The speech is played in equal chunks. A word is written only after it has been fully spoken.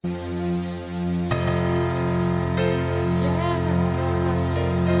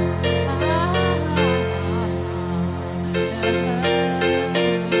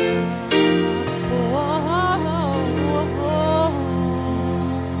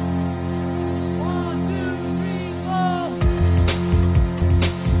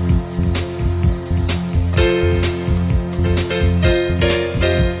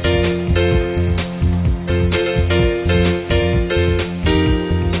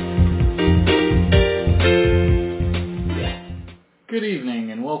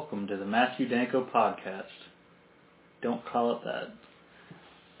Matthew Danko podcast. Don't call it that.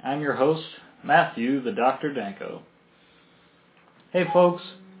 I'm your host, Matthew, the Dr. Danko. Hey, folks.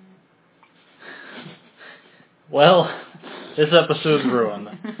 Well, this episode's ruined.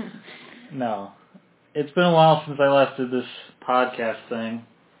 No. It's been a while since I last did this podcast thing,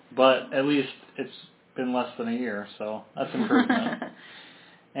 but at least it's been less than a year, so that's improvement.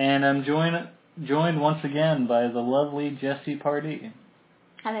 And I'm joined once again by the lovely Jessie Pardee.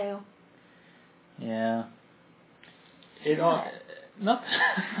 Hello. Yeah. Nothing.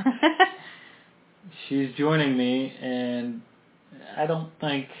 She's joining me, and I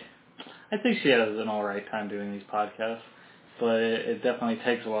think she has an alright time doing these podcasts, but it definitely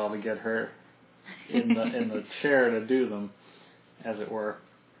takes a while to get her in the chair to do them, as it were.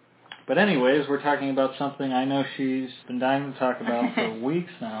 But anyways, we're talking about something I know she's been dying to talk about for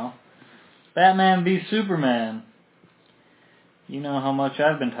weeks now. Batman v Superman. You know how much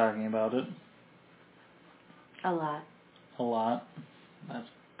I've been talking about it. A lot. A lot. That's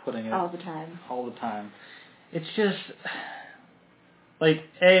putting it... All the time. All the time. It's just...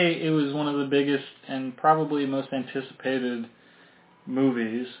 it was one of the biggest and probably most anticipated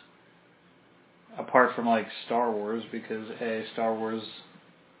movies, apart from, Star Wars, because, Star Wars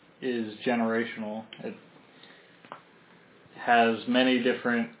is generational. It has many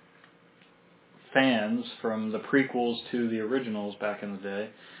different fans, from the prequels to the originals back in the day,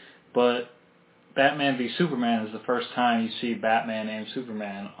 but Batman v Superman is the first time you see Batman and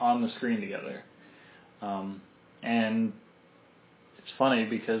Superman on the screen together. And it's funny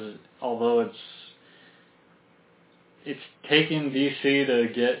because although it's taken DC to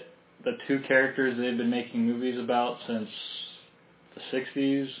get the two characters they've been making movies about since the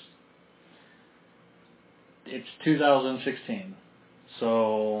 60s, it's 2016.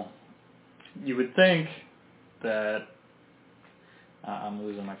 So you would think that... I'm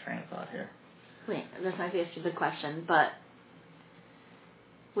losing my train of thought here. Wait, this might be a stupid question, but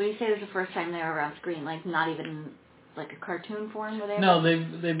when you say it was the first time they were on screen, not even a cartoon form, were they? No,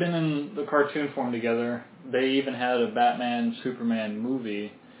 they've been in the cartoon form together. They even had a Batman-Superman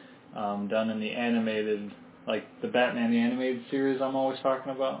movie done in the animated, the Batman the Animated Series I'm always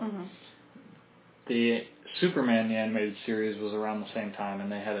talking about. Mm-hmm. The Superman the Animated Series was around the same time,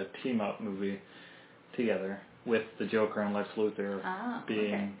 and they had a team-up movie together with the Joker and Lex Luthor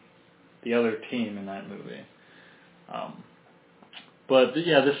being the other team in that movie. But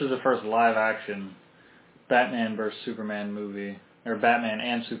this is the first live-action Batman vs. Superman movie, or Batman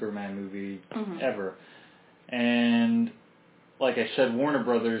and Superman movie ever. And like I said, Warner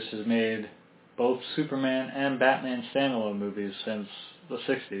Brothers has made both Superman and Batman standalone movies since the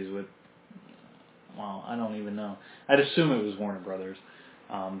 60s with, well, I don't even know. I'd assume it was Warner Brothers.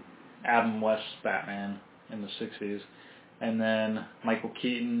 Adam West's Batman in the 60s. And then Michael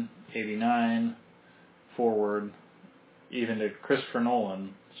Keaton, 89, forward, even to Christopher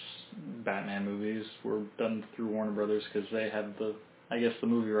Nolan's Batman movies were done through Warner Brothers because they had the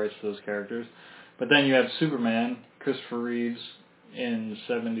movie rights to those characters. But then you have Superman, Christopher Reeves in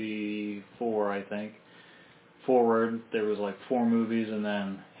 74, I think. Forward, there was 4 movies, and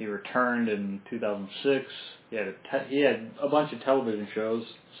then he returned in 2006. He had a bunch of television shows,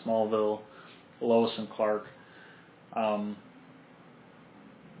 Smallville, Lois and Clark.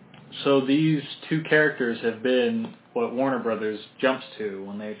 So these two characters have been what Warner Brothers jumps to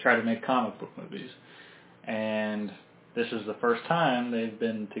when they try to make comic book movies. And this is the first time they've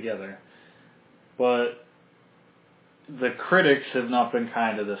been together. But the critics have not been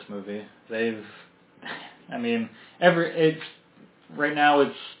kind to this movie. Right now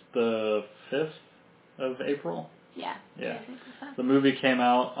it's the 5th of April. Yeah. Yeah. The movie came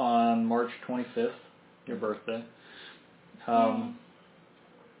out on March 25th, your birthday.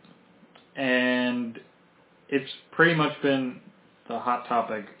 And it's pretty much been the hot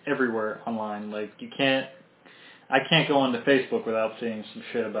topic everywhere online. I can't go onto Facebook without seeing some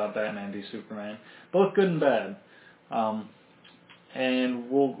shit about Batman v Superman, both good and bad. And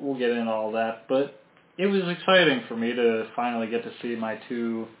we'll get into all that, but it was exciting for me to finally get to see my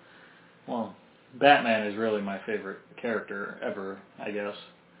two. Well, Batman is really my favorite character ever, I guess,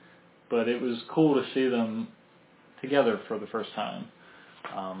 but it was cool to see them together for the first time.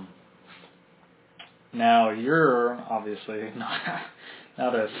 Now, you're obviously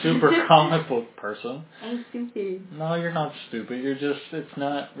not a super comic book person. I'm stupid. No, you're not stupid. It's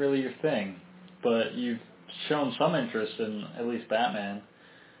not really your thing. But you've shown some interest in at least Batman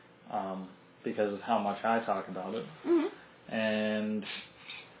because of how much I talk about it. Mm-hmm. And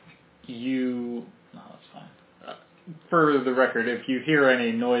no, it's fine. For the record, if you hear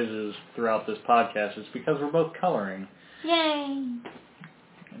any noises throughout this podcast, it's because we're both coloring. Yay!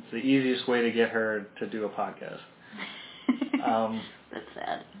 the easiest way to get her to do a podcast. That's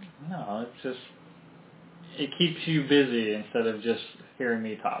sad. No, it's just, it keeps you busy instead of just hearing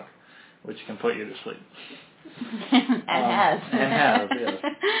me talk, which can put you to sleep. And has. And has, yes.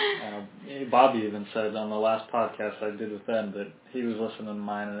 Bobby even said on the last podcast I did with them that he was listening to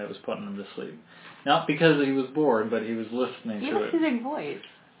mine and it was putting him to sleep. Not because he was bored, but he was listening to it. You have a soothing voice.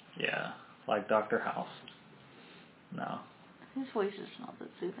 Yeah, like Dr. House. No. His voice is not that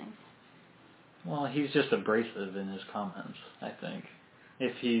soothing. Well, he's just abrasive in his comments, I think.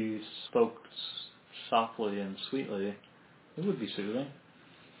 If he spoke softly and sweetly, it would be soothing.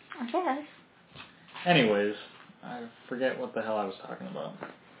 I guess. Anyways, I forget what the hell I was talking about.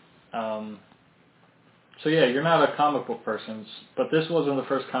 So yeah, you're not a comic book person, but this wasn't the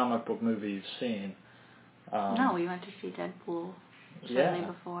first comic book movie you've seen. No, we went to see Deadpool shortly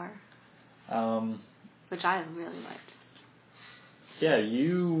before. Which I really liked. Yeah,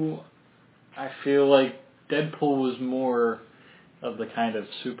 I feel like Deadpool was more of the kind of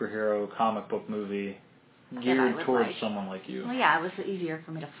superhero comic book movie geared towards someone like you. Well, yeah, it was easier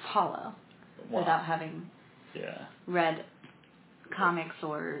for me to follow without having read comics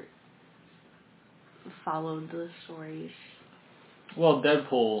or followed the stories. Well,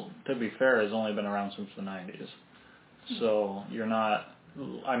 Deadpool, to be fair, has only been around since the 90s. So you're not,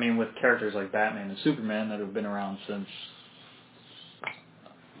 I mean, with characters like Batman and Superman that have been around since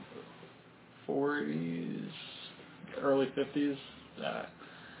 40s, early 50s.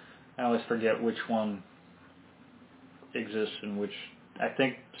 I always forget which one exists and which. I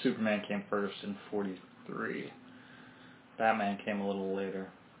think Superman came first in 43. Batman came a little later.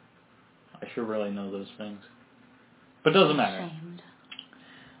 I should really know those things. But it doesn't matter.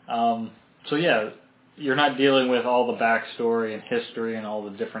 So yeah, you're not dealing with all the backstory and history and all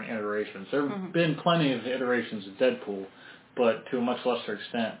the different iterations. There have been plenty of iterations of Deadpool, but to a much lesser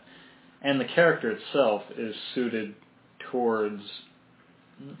extent. And the character itself is suited towards,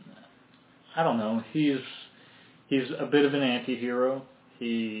 I don't know, he's a bit of an anti-hero.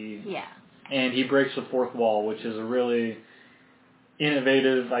 And he breaks the fourth wall, which is a really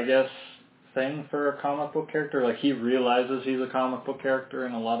innovative, I guess, thing for a comic book character. Like, he realizes he's a comic book character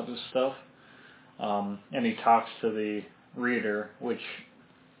in a lot of his stuff. And he talks to the reader, which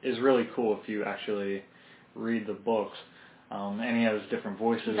is really cool if you actually read the books. And he has different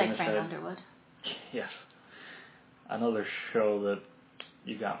voices in his head. Frank Underwood. Yes. Another show that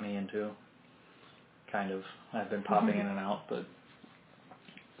you got me into. Kind of. I've been popping in and out, but...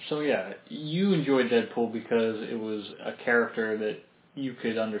 So yeah, you enjoyed Deadpool because it was a character that you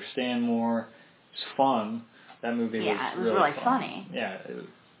could understand more. It's fun. That movie was really fun. Funny. Yeah,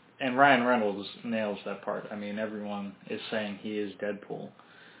 and Ryan Reynolds nails that part. I mean, everyone is saying he is Deadpool.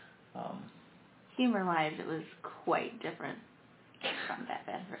 Humor-wise, it was quite different from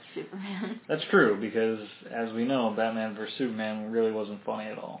Batman vs. Superman. That's true, because as we know, Batman vs. Superman really wasn't funny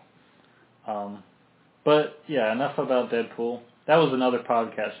at all. But yeah, enough about Deadpool. That was another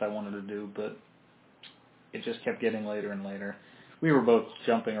podcast I wanted to do, but it just kept getting later and later. We were both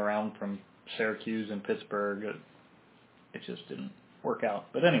jumping around from Syracuse and Pittsburgh. It just didn't work out.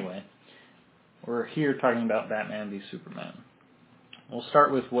 But anyway, we're here talking about Batman v Superman. We'll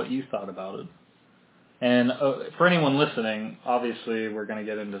start with what you thought about it. And for anyone listening, obviously we're going to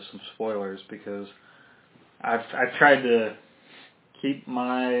get into some spoilers because I've tried to keep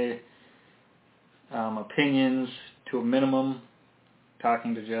my opinions to a minimum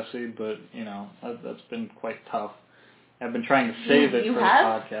talking to Jesse, but, you know, that's been quite tough. I've been trying to save it for the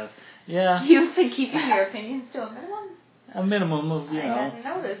podcast. Yeah. You've been keeping your opinions to a minimum? A minimum of, you know, I hadn't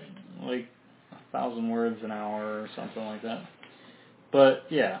noticed. Like 1,000 words an hour or something like that. But,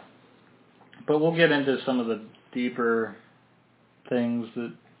 yeah. But we'll get into some of the deeper things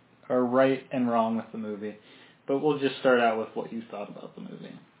that are right and wrong with the movie. But we'll just start out with what you thought about the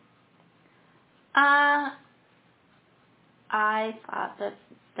movie. I thought that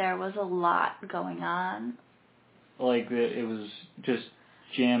there was a lot going on. Like, it was just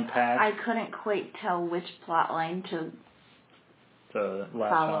jam-packed? I couldn't quite tell which plot line to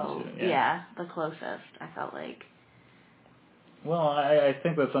follow. Yeah, the closest, I felt like. Well, I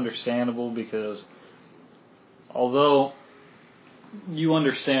think that's understandable because although you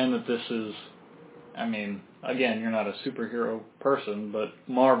understand that this is, I mean, again, you're not a superhero person, but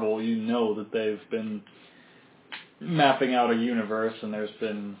Marvel, you know that they've been mapping out a universe and there's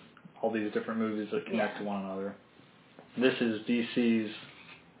been all these different movies that connect to one another. This is DC's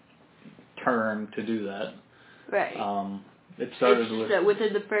turn to do that. Right. It started with...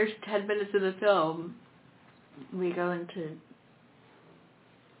 within the first 10 minutes of the film, we go into,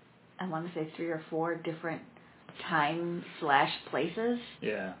 I want to say 3 or 4 different time/places.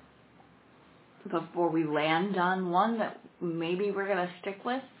 Yeah. Before we land on one that maybe we're going to stick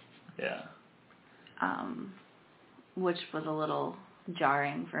with. Yeah. Which was a little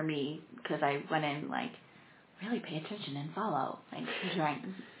jarring for me because I went in like, really pay attention and follow. Like,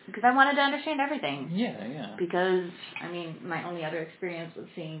 because I wanted to understand everything. Yeah, yeah. Because, I mean, my only other experience with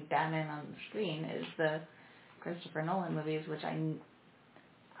seeing Batman on the screen is the Christopher Nolan movies, which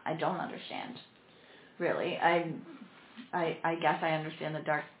I don't understand. Really. I guess I understand The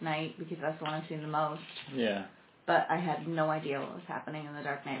Dark Knight because that's the one I've seen the most. Yeah. But I had no idea what was happening in The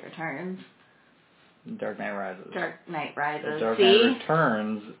Dark Knight Returns. Dark Knight Rises. Dark Knight Rises. The Dark Knight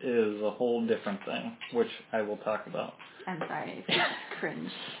Returns is a whole different thing, which I will talk about. I'm sorry if you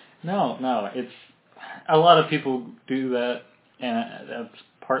cringe. No, it's a lot of people do that, and that's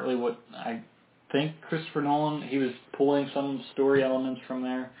partly what I think Christopher Nolan, he was pulling some story elements from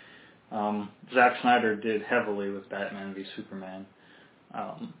there. Zack Snyder did heavily with Batman v Superman.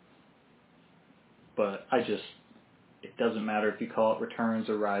 But it doesn't matter if you call it Returns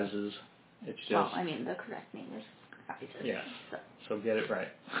or Rises. It's just... Well, I mean, the correct name is Rises. Yeah, so get it right.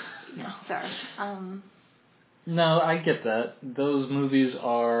 No, sorry. No, I get that. Those movies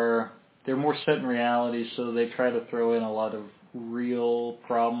they're more set in reality, so they try to throw in a lot of real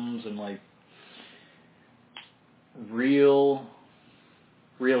problems and, like,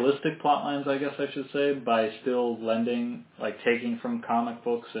 realistic plot lines, I guess I should say, by still taking from comic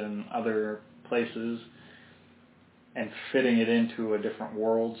books and other places and fitting it into a different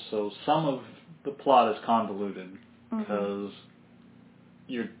world. So some of the plot is convoluted because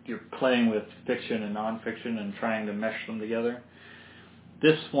you're playing with fiction and nonfiction and trying to mesh them together.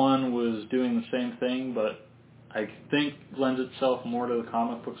 This one was doing the same thing, but I think lends itself more to the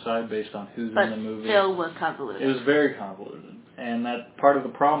comic book side based on who's in the movie. But still was convoluted. It was very convoluted. And that part of the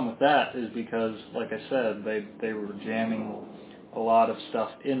problem with that is because, like I said, they were jamming a lot of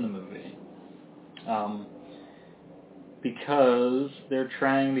stuff in the movie. Because they're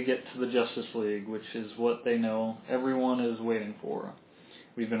trying to get to the Justice League, which is what they know everyone is waiting for.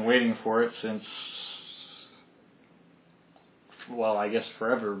 We've been waiting for it since, well, I guess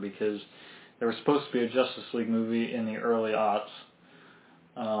forever, because there was supposed to be a Justice League movie in the early aughts.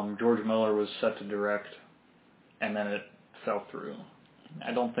 George Miller was set to direct, and then it fell through.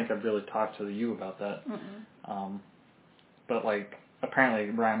 I don't think I've really talked to you about that. But, like, apparently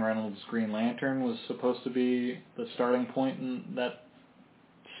Ryan Reynolds' Green Lantern was supposed to be the starting point in that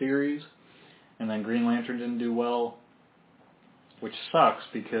series, and then Green Lantern didn't do well, which sucks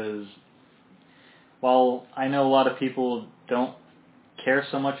because while I know a lot of people don't care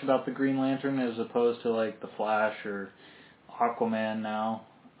so much about the Green Lantern as opposed to, like, the Flash or Aquaman now,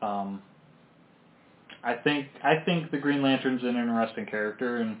 I think the Green Lantern's an interesting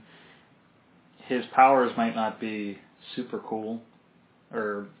character, and his powers might not be super cool.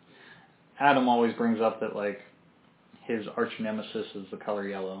 Or Adam always brings up that, like, his arch nemesis is the color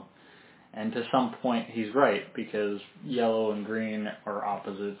yellow. And to some point he's right, because yellow and green are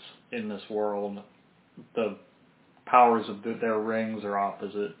opposites in this world. The powers of their rings are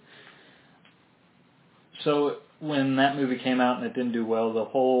opposite. So when that movie came out and it didn't do well, the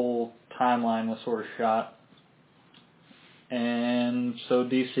whole timeline was sort of shot. And so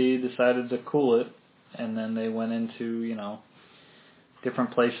DC decided to cool it, and then they went into,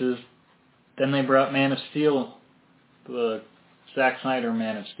 different places. Then they brought Man of Steel, the Zack Snyder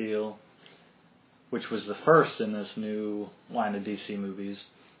Man of Steel, which was the first in this new line of DC movies,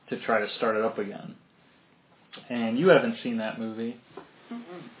 to try to start it up again. And you haven't seen that movie,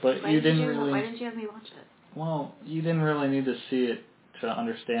 but Why didn't you have me watch it? Well, you didn't really need to see it to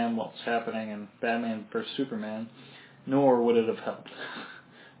understand what was happening in Batman vs. Superman, nor would it have helped,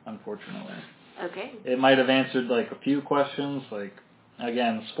 unfortunately. Okay. It might have answered, like, a few questions, like,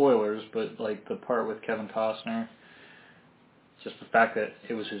 again, spoilers, but, like, the part with Kevin Costner, just the fact that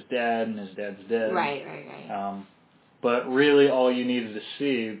it was his dad and his dad's dead. Right. But really all you needed to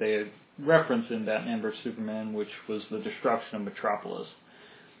see, they had referenced in Batman vs. Superman, which was the destruction of Metropolis.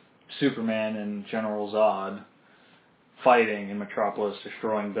 Superman and General Zod fighting in Metropolis,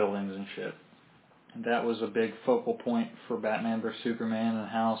 destroying buildings and shit. And that was a big focal point for Batman vs. Superman, and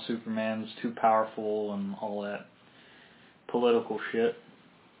how Superman's too powerful and all that political shit.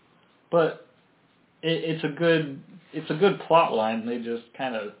 But it's a good plot line. They just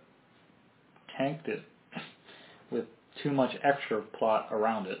kind of tanked it with too much extra plot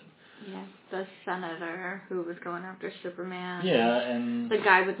around it. Yeah, the senator who was going after Superman. Yeah, and the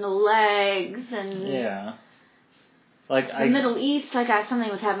guy with no legs, and yeah, like the Middle East. I got something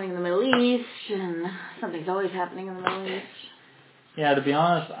was happening in the Middle East, and something's always happening in the Middle East. Yeah, to be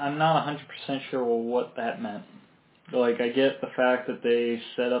honest, I'm not 100% sure what that meant. Like, I get the fact that they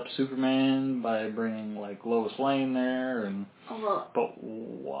set up Superman by bringing, like, Lois Lane there, but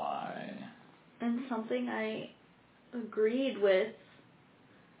why? And something I agreed with,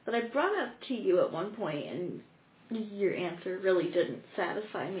 but I brought up to you at one point, and your answer really didn't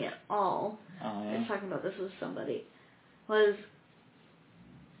satisfy me at all. I was talking about this with somebody. Was,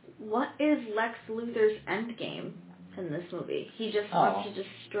 what is Lex Luthor's endgame in this movie? He just wants to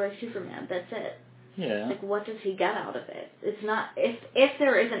destroy Superman. That's it. Yeah. Like, what does he get out of it? It's not, if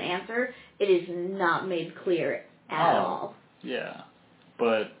there is an answer, it is not made clear at all. Yeah.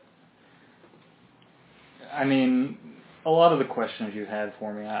 But, I mean, a lot of the questions you had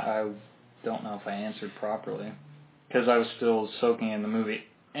for me, I don't know if I answered properly. Because I was still soaking in the movie.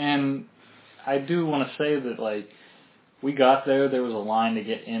 And I do want to say that, like, we got there was a line to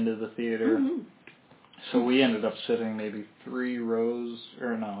get into the theater. Mm-hmm. So we ended up sitting maybe 3 rows,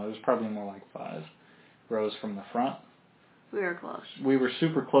 or no, it was probably more like 5 rows from the front. We were close. We were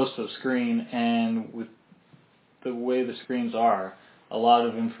super close to the screen, and with the way the screens are, a lot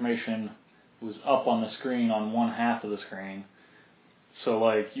of information was up on the screen on one half of the screen. So,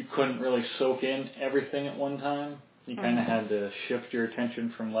 like, you couldn't really soak in everything at one time. You kind of had to shift your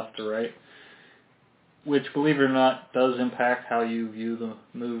attention from left to right, which, believe it or not, does impact how you view the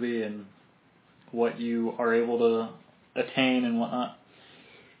movie and what you are able to attain and whatnot.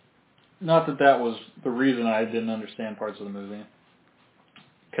 Not that that was the reason I didn't understand parts of the movie.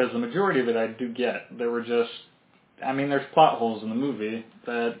 Because the majority of it I do get. There were just, I mean, there's plot holes in the movie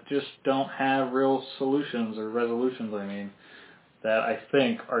that just don't have real solutions or resolutions, that I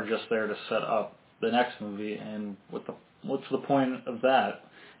think are just there to set up the next movie. And what's the point of that?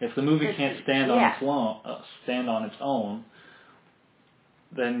 If the movie can't stand on its own,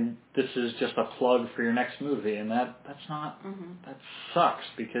 then this is just a plug for your next movie, and that's not, that sucks,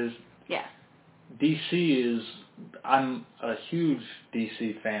 because DC is, I'm a huge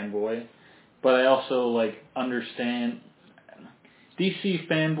DC fanboy, but I also, like, understand, DC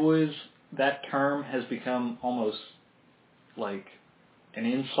fanboys, that term has become almost, like, an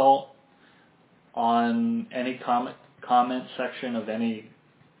insult on any comment section of any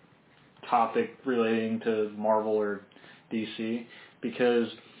topic relating to Marvel or DC, because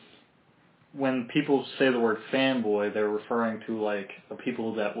when people say the word fanboy, they're referring to, like, the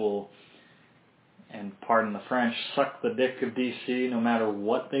people that will, and pardon the French, suck the dick of DC no matter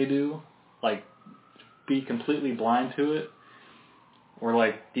what they do, like, be completely blind to it, or,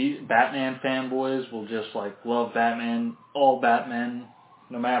 like, these Batman fanboys will just, like, love Batman, all Batman,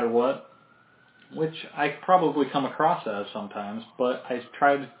 no matter what, which I probably come across as sometimes, but I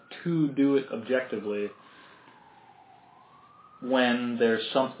try to do it objectively when there's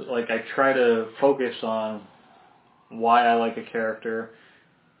something, like, I try to focus on why I like a character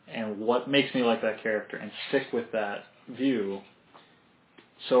and what makes me like that character and stick with that view.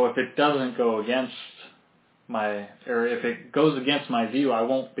 So if it doesn't go against if it goes against my view, I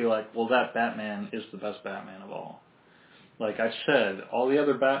won't be like, well, that Batman is the best Batman of all. Like I said, all the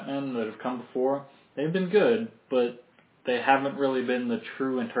other Batmen that have come before, they've been good, but they haven't really been the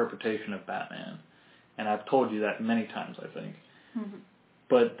true interpretation of Batman. And I've told you that many times, I think. Mm-hmm.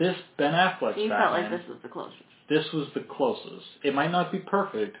 But this Ben Affleck's so you Batman... felt like this was the closest. This was the closest. It might not be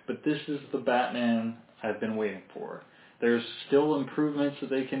perfect, but this is the Batman I've been waiting for. There's still improvements that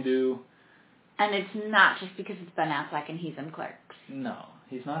they can do. And it's not just because it's Ben Affleck and he's in Clerks. No,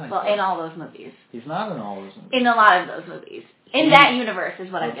 he's not in Clerks. Well, in all those movies. He's not in all those movies. In a lot of those movies. In that universe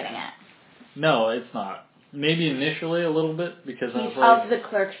is what I'm getting at. No, it's not. Maybe initially a little bit, because I was like... of the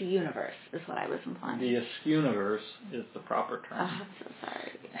Clerks universe is what I was implying. The universe is the proper term. Oh, I'm so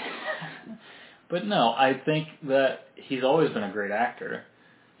sorry. But no, I think that he's always been a great actor.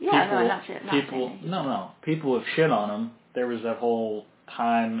 Yeah, people, no, not saying No. People have shit on him. There was that whole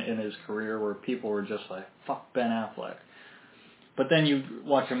time in his career where people were just like, fuck Ben Affleck. But then you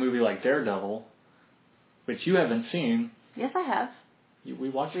watch a movie like Daredevil, which you haven't seen. Yes, I have. We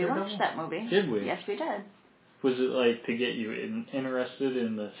watched Daredevil? We watched that movie. Did we? Yes, we did. Was it like to get you interested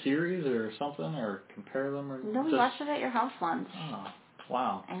in the series or something, or compare them? Or no, we watched it at your house once. Oh,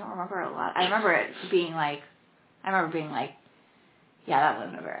 wow. I don't remember a lot. I remember it being like, yeah, that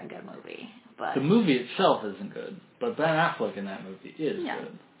wasn't a very good movie. But the movie itself isn't good, but Ben Affleck in that movie is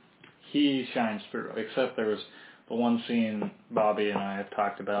good. He shines through, except there was the one scene Bobby and I have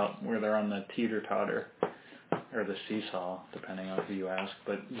talked about where they're on the teeter-totter, or the seesaw, depending on who you ask,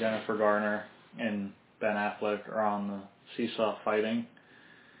 but Jennifer Garner and Ben Affleck are on the seesaw fighting.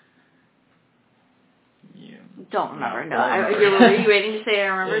 don't remember. No. Were you waiting to say I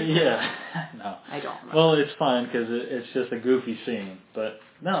remember? Yeah. No. I don't remember. Well, it's fine because it's just a goofy scene. But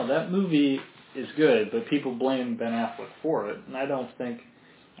no, that movie is good, but people blame Ben Affleck for it, and I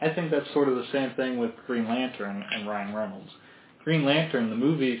think that's sort of the same thing with Green Lantern and Ryan Reynolds. Green Lantern, the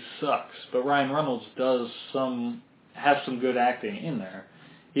movie sucks, but Ryan Reynolds has some good acting in there.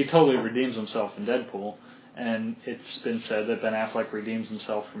 He totally redeems himself in Deadpool, and it's been said that Ben Affleck redeems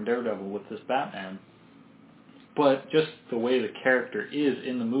himself from Daredevil with this Batman. But just the way the character is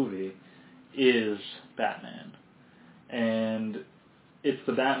in the movie is Batman. And it's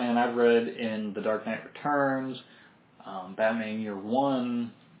the Batman I've read in The Dark Knight Returns, Batman Year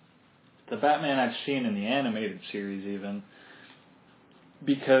One, the Batman I've seen in the animated series even,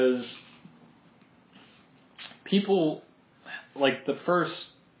 because people, like the first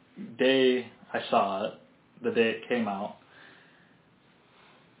day I saw it, the day it came out,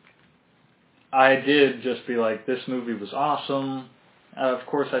 I did just be like, this movie was awesome. Of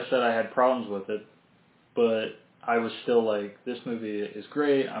course I said I had problems with it, but I was still like, this movie is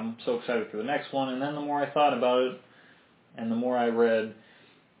great, I'm so excited for the next one. And then the more I thought about it, and the more I read,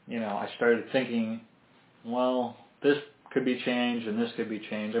 I started thinking, well, this could be changed, and this could be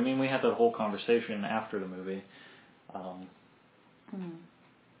changed. I mean, we had that whole conversation after the movie,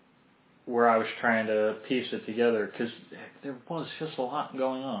 where I was trying to piece it together, because there was just a lot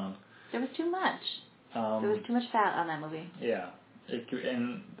going on. There was too much. There was too much fat on that movie. Yeah.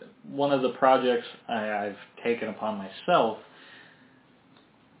 And one of the projects I've taken upon myself,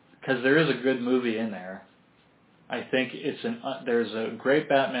 because there is a good movie in there. I think there's a great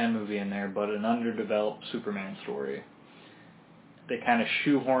Batman movie in there, but an underdeveloped Superman story. They kind of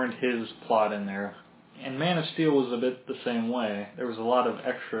shoehorned his plot in there. And Man of Steel was a bit the same way. There was a lot of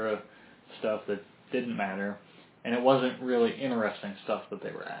extra stuff that didn't matter, and it wasn't really interesting stuff that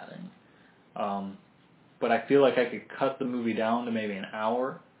they were adding. But I feel like I could cut the movie down to maybe an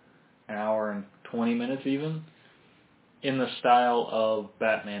hour and 20 minutes even, in the style of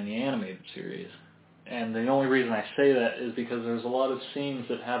Batman the Animated Series. And the only reason I say that is because there's a lot of scenes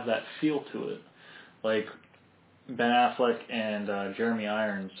that have that feel to it. Like Ben Affleck and Jeremy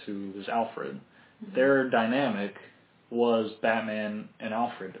Irons, who was Alfred. Mm-hmm. Their dynamic was Batman and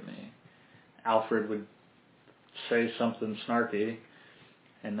Alfred to me. Alfred would say something snarky,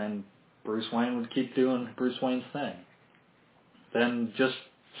 and then Bruce Wayne would keep doing Bruce Wayne's thing. Then just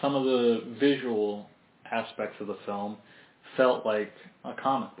some of the visual aspects of the film felt like a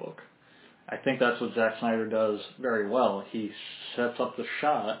comic book. I think that's what Zack Snyder does very well. He sets up the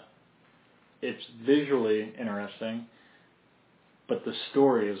shot. It's visually interesting, but the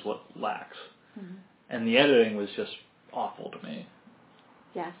story is what lacks. Mm-hmm. And the editing was just awful to me.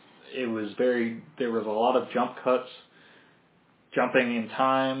 Yes. There was a lot of jump cuts, jumping in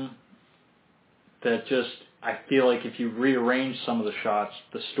time, that just, I feel like if you rearrange some of the shots,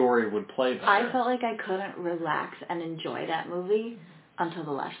 the story would play better. I felt like I couldn't relax and enjoy that movie until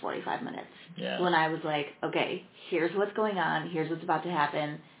the last 45 minutes. Yeah. When I was like, okay, here's what's going on, here's what's about to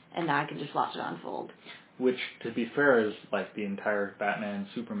happen, and now I can just watch it unfold. Which, to be fair, is like the entire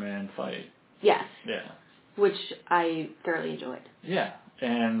Batman-Superman fight. Yes. Yeah. Which I thoroughly enjoyed. Yeah.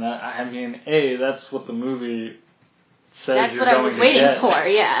 And, I mean, that's what the movie says that's you're what I was waiting for,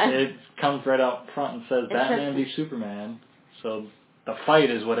 yeah. It comes right out front and says Batman v Superman. So the fight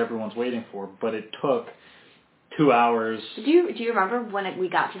is what everyone's waiting for, but it took 2 hours. Do you remember when we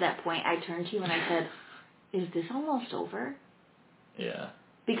got to that point, I turned to you and I said, is this almost over? Yeah.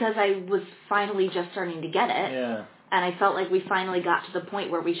 Because I was finally just starting to get it. Yeah. And I felt like we finally got to the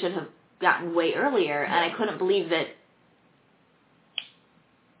point where we should have gotten way earlier, and I couldn't believe that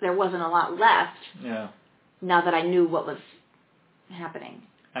there wasn't a lot left. Yeah. Now that I knew what was happening.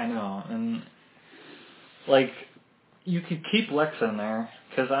 I know, and like you could keep Lex in there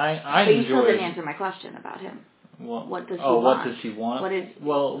because I But you still didn't answer my question about him. What does he want? What does he want?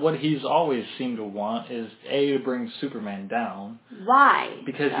 Well, what he's always seemed to want is to bring Superman down. Why?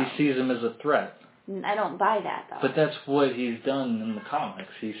 Because he sees him as a threat. I don't buy that, though. But that's what he's done in the comics.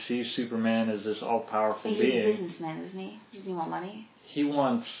 He sees Superman as this all-powerful being. He's a businessman, isn't he? Does he want money? He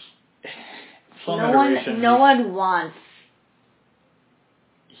wants... No one wants...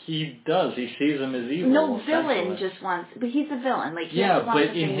 He does. He sees him as evil. No villain just wants... But he's a villain. Like,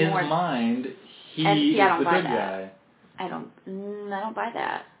 but in his mind, he is the good guy. I don't buy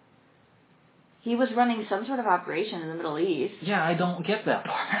that. He was running some sort of operation in the Middle East. Yeah, I don't get that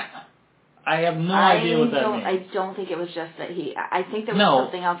part. I have no idea what that means. I don't think it was just that he... I think there was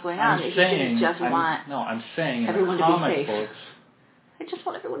something else going on. He didn't just want I'm saying everyone in the comic books... I just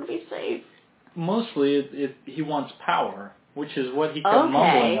want everyone to be safe. Mostly, he wants power, which is what he kept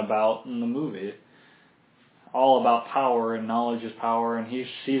mumbling about in the movie. all about power and knowledge is power, and he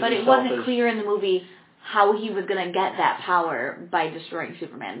sees but himself it wasn't clear in the movie how he was going to get that power by destroying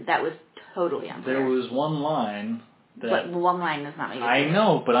Superman. That was totally unclear. There was one line that... But one line does not make it I clear.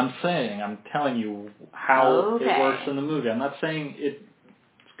 know, but I'm telling you how it works in the movie. I'm not saying it's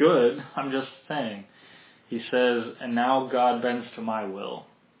good. I'm just saying. He says, and now God bends to my will.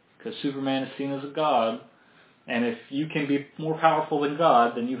 Because Superman is seen as a god, and if you can be more powerful than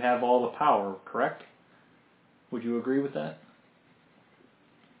God, then you have all the power, correct? Would you agree with that?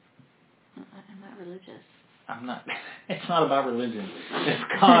 I'm not religious. I'm not. It's not about religion.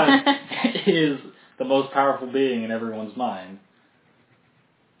 If God is the most powerful being in everyone's mind,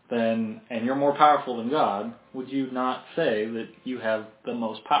 then, and you're more powerful than God, would you not say that you have the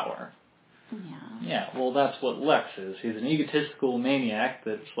most power? Yeah. Yeah, well, that's what Lex is. He's an egotistical maniac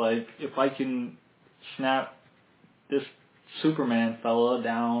that's like, if I can snap this Superman fella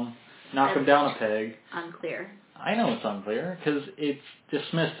down, knock him down a peg. Unclear. I know it's unclear, because it's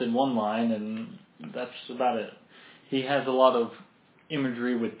dismissed in one line, and that's about it. He has a lot of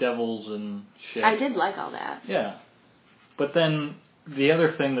imagery with devils and shit. I did like all that. Yeah. But then, the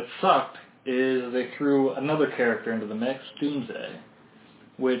other thing that sucked is they threw another character into the mix, Doomsday,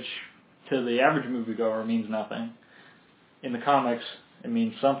 which, to the average moviegoer, means nothing. In the comics, it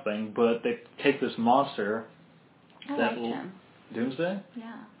means something, but they take this monster... I liked him. Doomsday?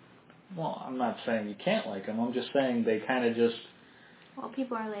 Yeah. Well, I'm not saying you can't like him. I'm just saying they kind of just... Well,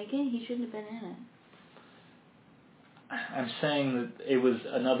 people are like, hey, he shouldn't have been in it. I'm saying that it was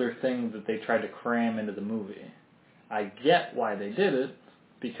another thing that they tried to cram into the movie. I get why they did it,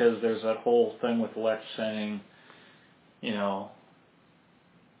 because there's that whole thing with Lex saying, you know,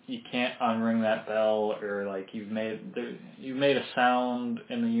 you can't unring that bell, or like you've made a sound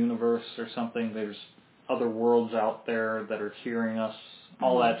in the universe or something. There's other worlds out there that are hearing us.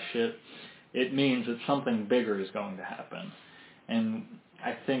 All that shit. It means that something bigger is going to happen. And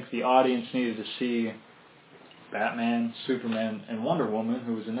I think the audience needed to see Batman, Superman, and Wonder Woman,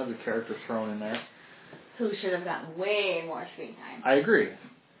 who was another character thrown in there. Who should have gotten way more screen time. I agree.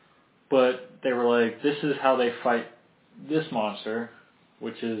 But they were like, this is how they fight this monster,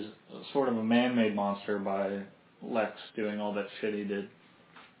 which is sort of a man-made monster by Lex doing all that shit he did,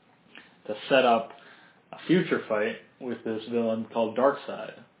 to set up a future fight with this villain called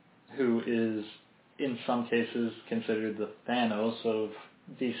Darkseid, who is, in some cases, considered the Thanos of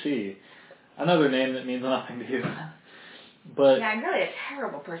DC. Another name that means nothing to you. But yeah, I'm really a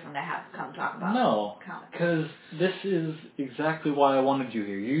terrible person to have come talk about. No, because this is exactly why I wanted you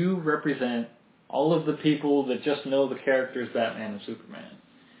here. You represent all of the people that just know the characters Batman and Superman,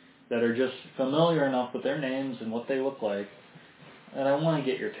 that are just familiar enough with their names and what they look like, and I want to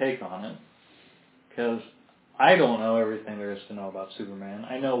get your take on it, because I don't know everything there is to know about Superman.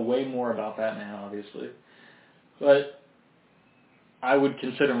 I know way more about Batman, obviously, but I would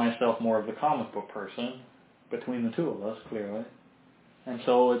consider myself more of the comic book person between the two of us, clearly. And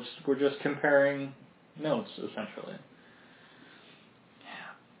so we're just comparing notes, essentially.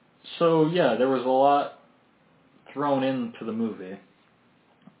 So, yeah, there was a lot thrown into the movie.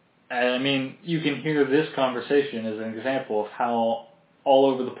 I mean, you can hear this conversation as an example of how all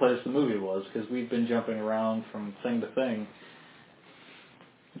over the place the movie was, because we've been jumping around from thing to thing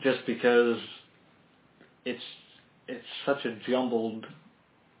just because it's such a jumbled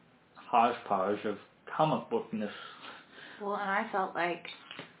hodgepodge of comic bookness. Well, and I felt like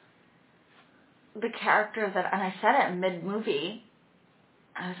the characters that, and I said it mid-movie,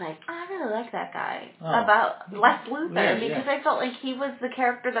 I was like, oh, I really like that guy. About Lex Luthor, because I felt like he was the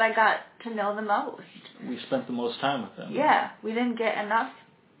character that I got to know the most. We spent the most time with him. Yeah, we didn't get enough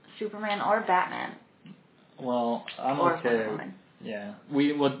Superman or Batman. Well, I'm or okay. Wonder Woman. Yeah,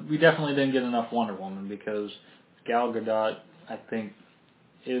 we definitely didn't get enough Wonder Woman, because Gal Gadot, I think,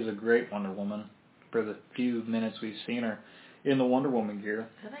 is a great Wonder Woman for the few minutes we've seen her in the Wonder Woman gear.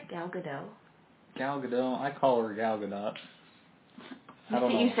 Is that Gal Gadot? Gal Gadot, I call her Gal Gadot. I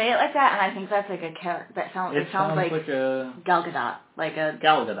don't know. You say it like that, and I think that's like a character. That sounds. It sounds like a Gal Gadot, like a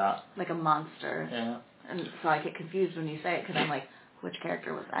Gal Gadot, like a monster. Yeah. And so I get confused when you say it, because I'm like, which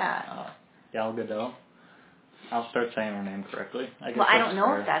character was that? Gal Gadot. I'll start saying her name correctly. I don't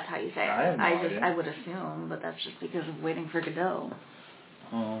know if that's how you say it. I have no idea. I would assume, but that's just because of waiting for Gadot.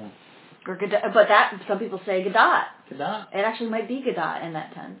 Oh. Or Gadot, but some people say Gadot. Gadot. It actually might be Gadot in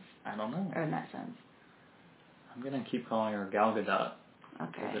that sense. I don't know. Or in that sense. I'm gonna keep calling her Gal Gadot.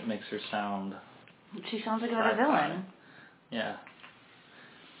 Okay. Because it makes her sound. She sounds like a villain. Yeah.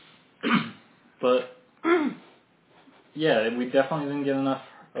 But yeah, we definitely didn't get enough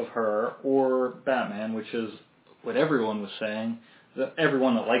of her or Batman, which is what everyone was saying.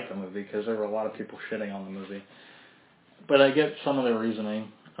 everyone that liked the movie, because there were a lot of people shitting on the movie. But I get some of their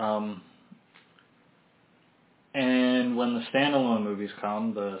reasoning. And when the standalone movies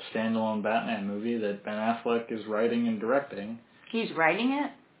come, the standalone Batman movie that Ben Affleck is writing and directing... He's writing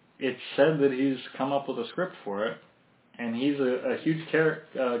it? It's said that he's come up with a script for it, and he's a huge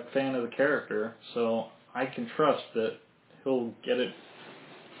fan of the character, so I can trust that he'll get it.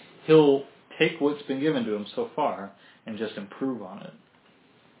 He'll take what's been given to him so far and just improve on it.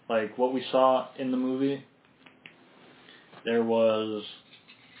 Like what we saw in the movie, there was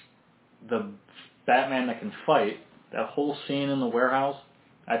the Batman that can fight. That whole scene in the warehouse,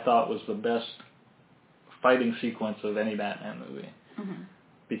 I thought was the best fighting sequence of any Batman movie. Mm-hmm.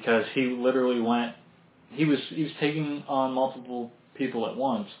 Because he literally went, he was taking on multiple people at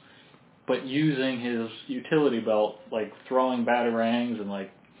once, but using his utility belt, like throwing batarangs and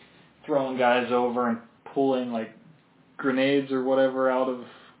like throwing guys over and pulling like grenades or whatever out of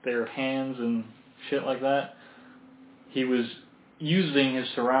their hands and shit like that. He was using his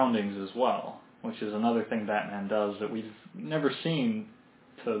surroundings as well, which is another thing Batman does that we've never seen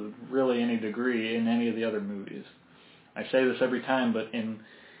to really any degree in any of the other movies. I say this every time, but in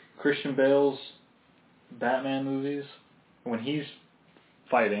Christian Bale's Batman movies, when he's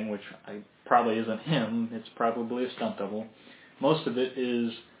fighting, which probably isn't him, it's probably a stunt double, most of it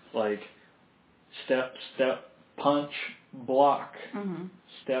is like step, step, punch, block,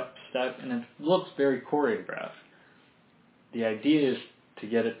 step, step, and it looks very choreographed. The idea is to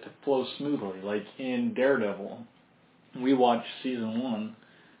get it to flow smoothly, like in Daredevil. We watched season 1,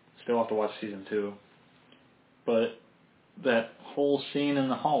 still have to watch season 2, but that whole scene in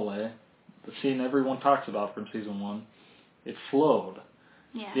the hallway, the scene everyone talks about from season 1, it flowed.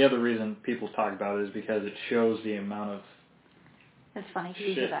 Yeah. The other reason people talk about it is because it shows the amount of It's funny because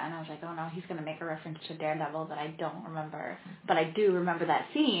you did that, and I was like, oh no, he's going to make a reference to Daredevil that I don't remember. But I do remember that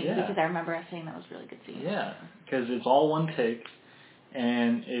scene because I remember us saying that was a really good scene. Yeah, because it's all one take,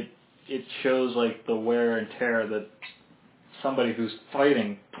 and it shows like the wear and tear that somebody who's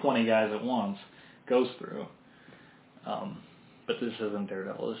fighting 20 guys at once goes through. But this isn't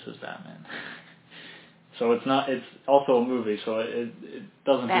Daredevil, this is Batman. So it's also a movie, so it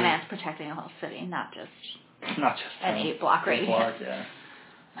doesn't... Batman's protecting a whole city, not just an 8-block radius. Yeah.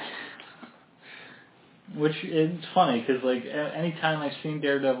 Which is funny, because like, anytime I've seen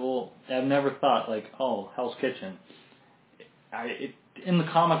Daredevil, I've never thought, like, oh, Hell's Kitchen. In the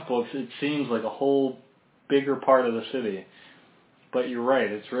comic books, it seems like a whole bigger part of the city. But you're right,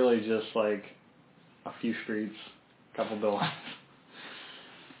 it's really just like a few streets, a couple buildings.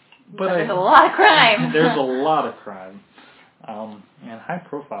 But there's a lot of crime. There's a lot of crime. And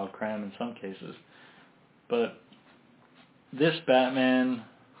high-profile crime in some cases. But this Batman,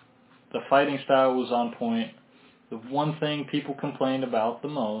 the fighting style was on point. The one thing people complained about the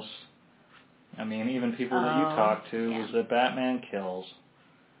most, I mean, even people that you talked to, was that Batman kills.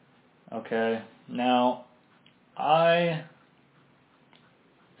 Okay? Now, I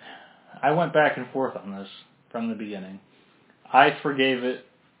went back and forth on this from the beginning. I forgave it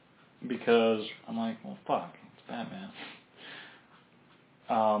because I'm like, well, fuck, it's Batman.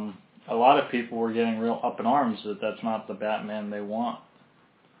 A lot of people were getting real up in arms that that's not the Batman they want.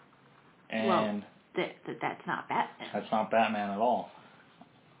 And that's not Batman. That's not Batman at all.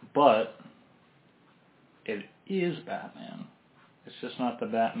 But it is Batman. It's just not the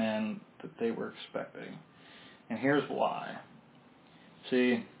Batman that they were expecting. And here's why.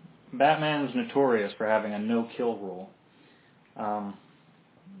 See, Batman's notorious for having a no-kill rule.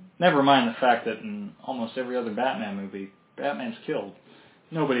 Never mind the fact that in almost every other Batman movie, Batman's killed.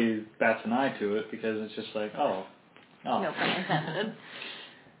 Nobody bats an eye to it because it's just like, oh. No pun intended.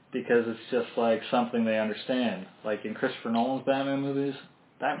 Because it's just like something they understand. Like in Christopher Nolan's Batman movies,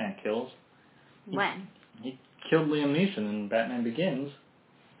 Batman kills. When? He killed Liam Neeson in Batman Begins.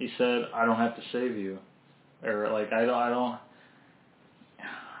 He said, I don't have to save you. Or like, I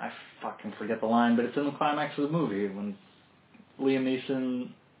fucking forget the line, but it's in the climax of the movie when Liam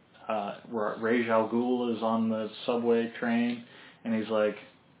Neeson, Ra's al Ghul is on the subway train, and he's like,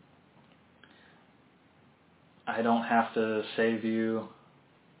 I don't have to save you,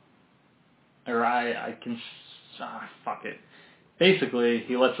 or I can, fuck it. Basically,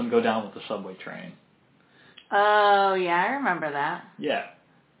 he lets him go down with the subway train. Oh, yeah, I remember that. Yeah.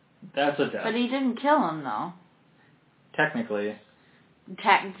 That's a death. But he didn't kill him, though. Technically.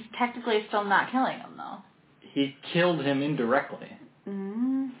 Technically still not killing him, though. He killed him indirectly.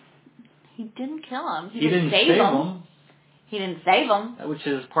 He didn't kill him. He didn't save him. He didn't save him. Which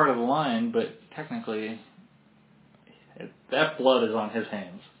is part of the line, but technically, that blood is on his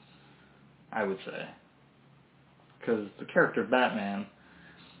hands, I would say. because the character Batman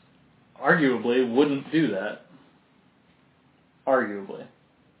arguably wouldn't do that. Arguably.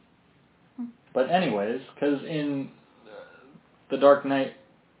 But anyways, because in The Dark Knight,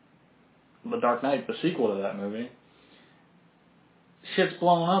 the sequel to that movie, shit's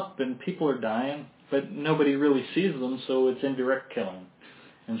blowing up and people are dying, but nobody really sees them, so it's indirect killing.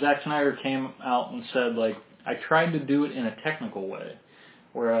 And Zack Snyder came out and said, like, I tried to do it in a technical way,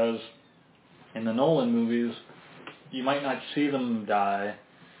 whereas in the Nolan movies, you might not see them die,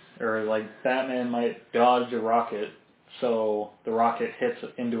 or like Batman might dodge a rocket, so the rocket hits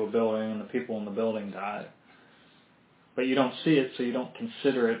into a building and the people in the building die. But you don't see it, so you don't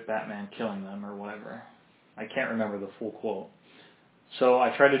consider it Batman killing them or whatever. I can't remember the full quote. So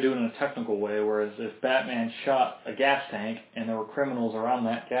I tried to do it in a technical way, whereas if Batman shot a gas tank and there were criminals around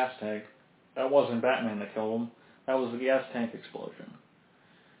that gas tank, that wasn't Batman that killed them. That was the gas tank explosion.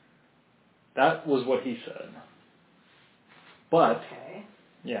 That was what he said. But, okay.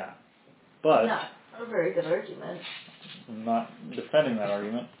 Yeah. But, not a very good argument. I'm not defending that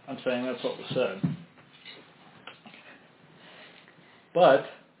argument. I'm saying that's what was said. But,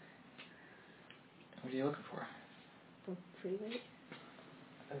 what are you looking for? The freeway?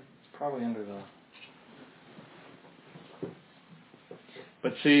 It's probably under the...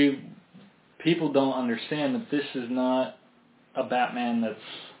 But see, people don't understand that this is not a Batman that's...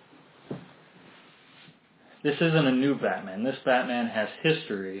 This isn't a new Batman. This Batman has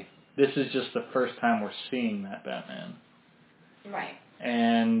history. This is just the first time we're seeing that Batman. Right.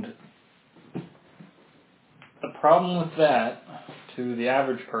 And the problem with that, to the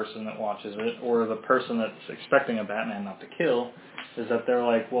average person that watches it, or the person that's expecting a Batman not to kill, is that they're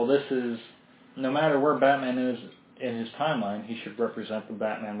like, well, this is, no matter where Batman is in his timeline, he should represent the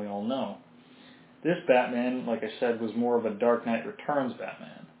Batman we all know. This Batman, like I said, was more of a Dark Knight Returns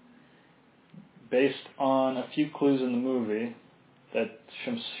Batman. Based on a few clues in the movie that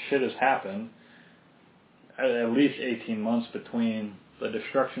some shit has happened, at least 18 months between the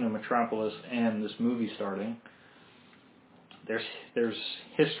destruction of Metropolis and this movie starting. There's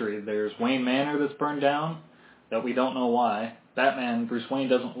history. There's Wayne Manor that's burned down that we don't know why. Batman, Bruce Wayne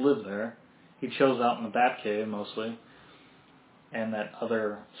doesn't live there. He chills out in the Batcave mostly, and that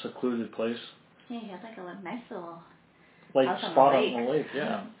other secluded place. Yeah, he had like a nice little spot on the lake,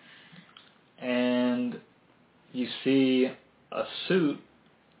 yeah. And you see a suit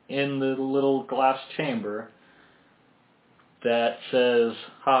in the little glass chamber that says,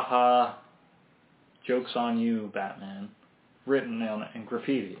 "Ha ha, joke's on you, Batman," written on it in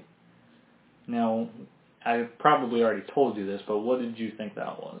graffiti. Now, I probably already told you this, but what did you think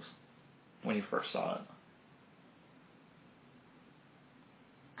that was when you first saw it?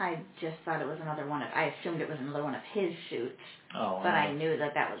 I just thought it was another one of... I assumed it was another one of his suits. Oh, but I knew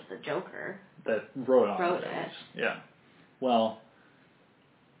that was the Joker. That wrote it. Yeah. Well,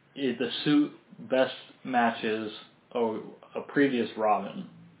 the suit best matches a previous Robin,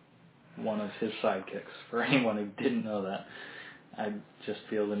 one of his sidekicks. For anyone who didn't know that, I just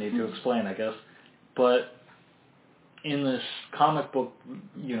feel the need to explain, I guess. But in this comic book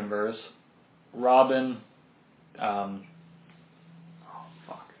universe, Robin...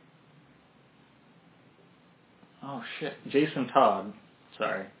 Jason Todd,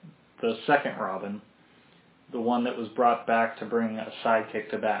 the second Robin, the one that was brought back to bring a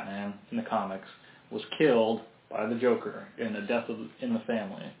sidekick to Batman in the comics, was killed by the Joker in a death in the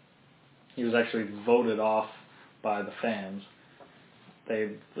family. He was actually voted off by the fans.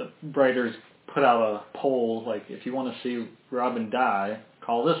 The writers put out a poll, like, if you want to see Robin die,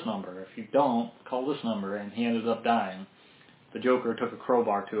 call this number. If you don't, call this number. And he ended up dying. The Joker took a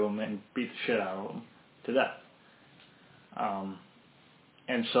crowbar to him and beat the shit out of him to death.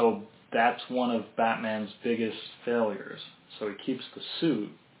 And so that's one of Batman's biggest failures. So he keeps the suit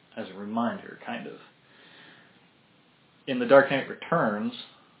as a reminder, kind of. In The Dark Knight Returns,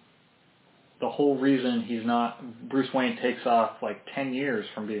 the whole reason Bruce Wayne takes off like 10 years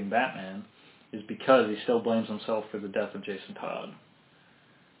from being Batman is because he still blames himself for the death of Jason Todd.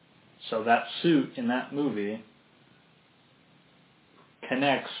 So that suit in that movie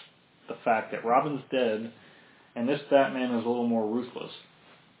connects the fact that Robin's dead, and this Batman is a little more ruthless,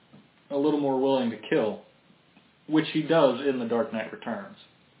 a little more willing to kill, which he does in The Dark Knight Returns.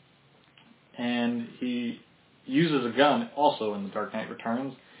 And he uses a gun also in The Dark Knight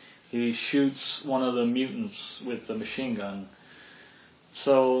Returns. He shoots one of the mutants with the machine gun.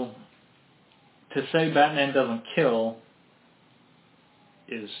 So, to say Batman doesn't kill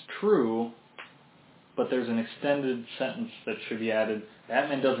is true, but there's an extended sentence that should be added.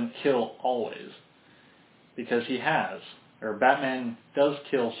 Batman doesn't kill always. Because he has. Or Batman does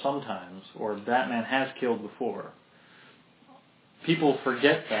kill sometimes, or Batman has killed before. people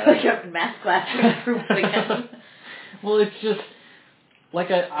forget that. Like a math class group again. Well, it's just, like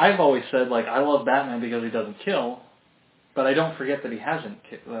I've always said, like, I love Batman because he doesn't kill, but I don't forget that he hasn't,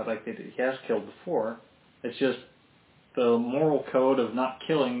 like, he has killed before. It's just the moral code of not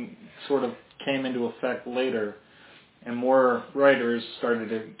killing sort of came into effect later, and more writers started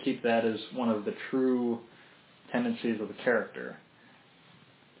to keep that as one of the true tendencies of the character.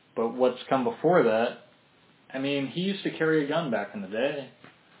 But what's come before that, I mean, he used to carry a gun back in the day.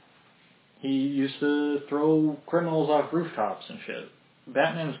 He used to throw criminals off rooftops and shit.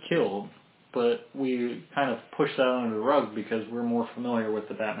 Batman's killed, but we kind of push that under the rug because we're more familiar with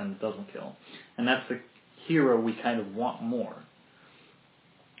the Batman that doesn't kill. And that's the hero we kind of want more.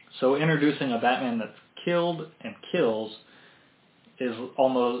 So introducing a Batman that's killed and kills is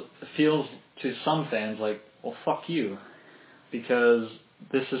almost, feels to some fans like, well, fuck you. Because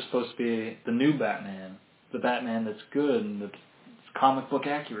this is supposed to be the new Batman. The Batman that's good and that's comic book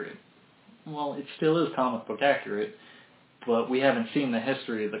accurate. Well, it still is comic book accurate, but we haven't seen the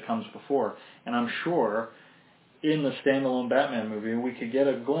history that comes before. And I'm sure in the standalone Batman movie we could get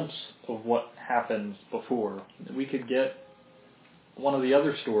a glimpse of what happens before. We could get one of the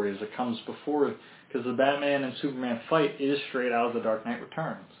other stories that comes before, because the Batman and Superman fight is straight out of The Dark Knight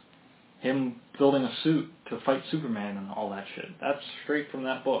Returns. Him building a suit to fight Superman and all that shit. That's straight from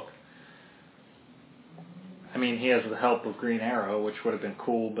that book. I mean, he has the help of Green Arrow, which would have been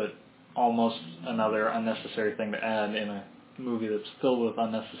cool, but almost another unnecessary thing to add in a movie that's filled with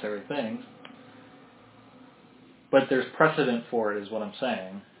unnecessary things. But there's precedent for it, is what I'm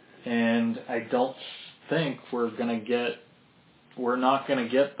saying. And I don't think we're not going to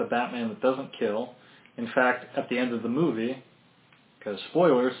get the Batman that doesn't kill. In fact, at the end of the movie, because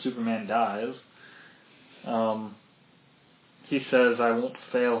spoilers, Superman dies, he says, I won't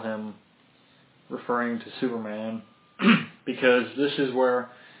fail him, referring to Superman, because this is where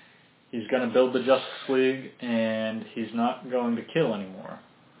he's going to build the Justice League and he's not going to kill anymore.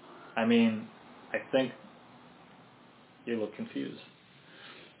 I mean, I think you look confused.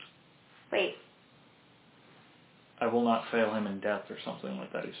 Wait. I will not fail him in death or something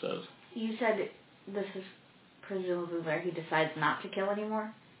like that, he says. You said this is presumably where he decides not to kill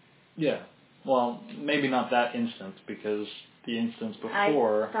anymore? Yeah. Well, maybe not that instance, because the instance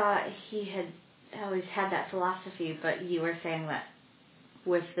before... I thought he had always had that philosophy, but you were saying that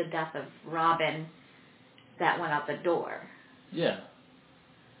with the death of Robin, that went out the door. Yeah.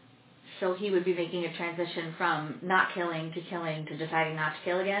 So he would be making a transition from not killing to deciding not to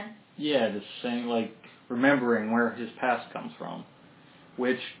kill again? Yeah, just saying, like, remembering where his past comes from,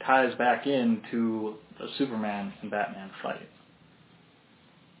 which ties back into the Superman and Batman fight,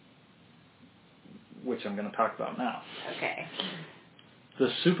 which I'm going to talk about now. Okay. The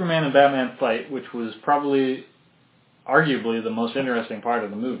Superman and Batman fight, which was probably, arguably, the most interesting part of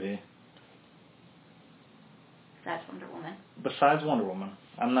the movie. That's Wonder Woman. Besides Wonder Woman.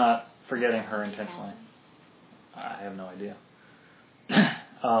 I'm not forgetting her intentionally. I have no idea.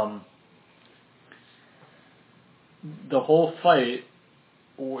 The whole fight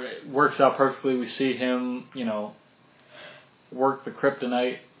works out perfectly. We see him, work the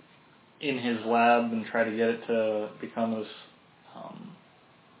kryptonite in his lab and try to get it to become this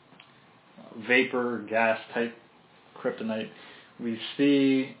vapor gas type kryptonite. We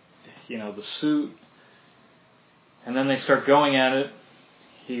see, the suit, and then they start going at it.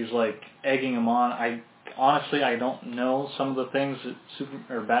 He's like egging him on. I don't know some of the things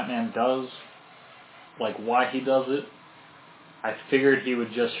that Batman does, like why he does it. I figured he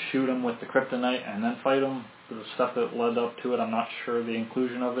would just shoot him with the kryptonite and then fight him. The stuff that led up to it, I'm not sure the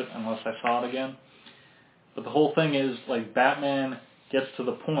inclusion of it unless I saw it again. But the whole thing is, like, Batman gets to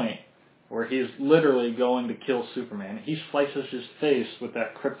the point where he's literally going to kill Superman. He slices his face with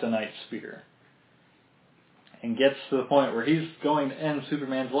that kryptonite spear. And gets to the point where he's going to end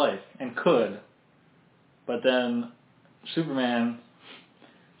Superman's life. And could. But then Superman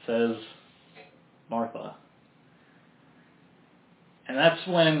says, Martha. And that's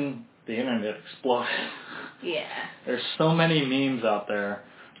when the internet exploded. Yeah. There's so many memes out there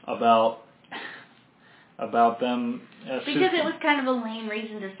about them. Because it was kind of a lame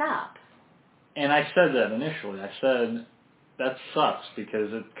reason to stop. And I said that initially. I said, that sucks because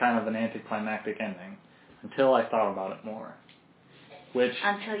it's kind of an anticlimactic ending. Until I thought about it more.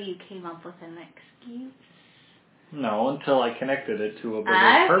 Until you came up with an excuse? No, until I connected it to a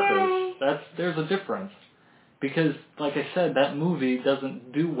bigger purpose. There's a difference. Because, like I said, that movie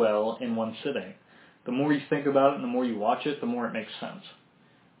doesn't do well in one sitting. The more you think about it and the more you watch it, the more it makes sense.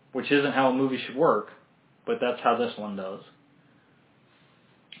 Which isn't how a movie should work, but that's how this one does.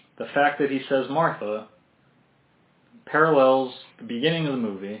 The fact that he says Martha parallels the beginning of the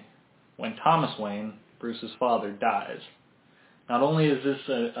movie when Thomas Wayne, Bruce's father, dies. Not only is this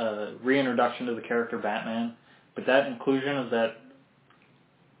a reintroduction to the character Batman, but that inclusion of that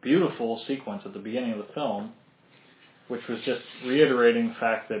beautiful sequence at the beginning of the film, which was just reiterating the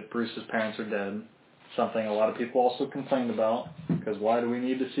fact that Bruce's parents are dead, something a lot of people also complained about, because why do we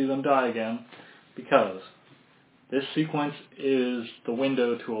need to see them die again? Because this sequence is the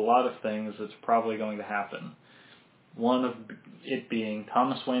window to a lot of things that's probably going to happen. One of it being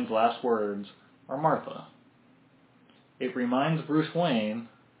Thomas Wayne's last words are Martha. It reminds Bruce Wayne,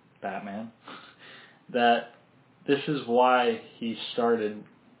 Batman, that this is why he started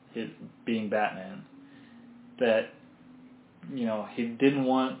being Batman. That, you know, he didn't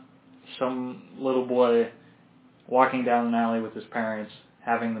want some little boy walking down an alley with his parents,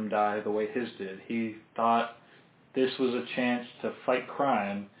 having them die the way his did. He thought this was a chance to fight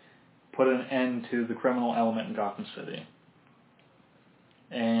crime, put an end to the criminal element in Gotham City.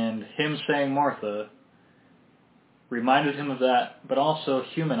 And him saying Martha reminded him of that, but also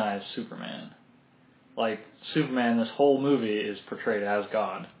humanized Superman. Like, Superman, this whole movie is portrayed as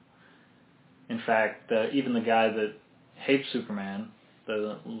God. In fact, even the guy that hates Superman,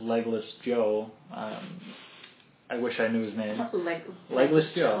 the Legless Joe, I wish I knew his name. Legless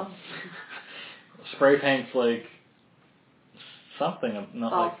Joe. Spray paints like something,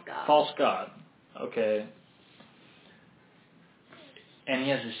 false God. False God. Okay. And he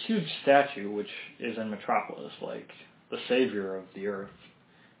has this huge statue, which is in Metropolis, like the savior of the earth,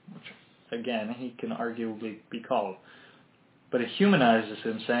 which, again, he can arguably be called. But it humanizes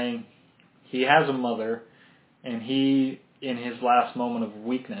him, saying he has a mother, and he, in his last moment of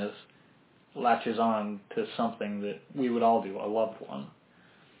weakness, latches on to something that we would all do, a loved one.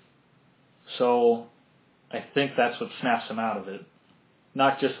 So I think that's what snaps him out of it.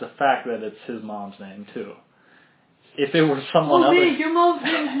 Not just the fact that it's his mom's name, too. If it were someone else... Oh, your mom's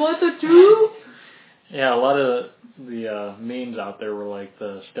name's Martha, too? Yeah, a lot of the memes out there were like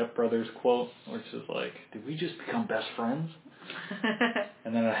the Step Brothers quote, which is like, did we just become best friends?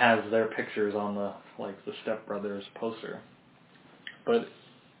 And then it has their pictures on the Step Brothers poster. But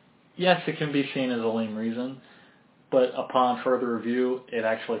yes, it can be seen as a lame reason, but upon further review, it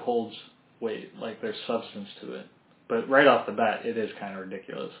actually holds weight, like there's substance to it. But right off the bat, it is kind of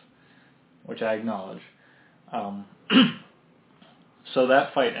ridiculous, which I acknowledge. So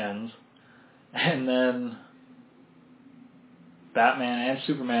that fight ends, and then Batman and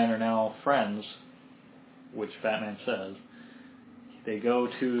Superman are now friends, which Batman says. They go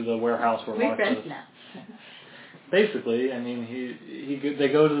to the warehouse where We're friends now. Basically, I mean, they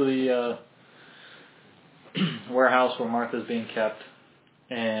go to the warehouse where Martha's being kept,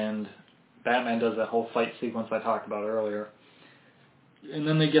 and Batman does that whole fight sequence I talked about earlier. And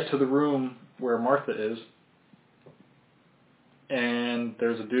then they get to the room where Martha is, and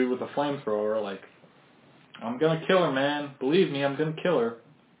there's a dude with a flamethrower, like, I'm gonna kill her, man. Believe me, I'm gonna kill her.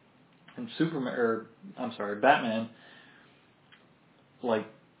 And Batman, like,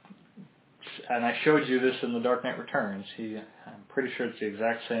 and I showed you this in The Dark Knight Returns. I'm pretty sure it's the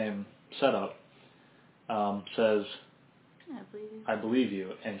exact same setup. Says, I believe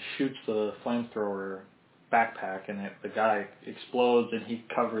you, and shoots the flamethrower backpack, and the guy explodes, and he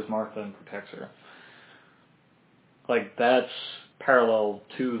covers Martha and protects her. Like, that's parallel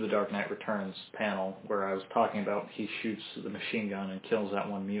to the Dark Knight Returns panel, where I was talking about he shoots the machine gun and kills that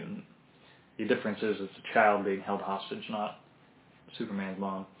one mutant. The difference is it's a child being held hostage, not Superman's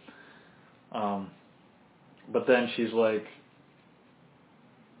mom. But then she's like,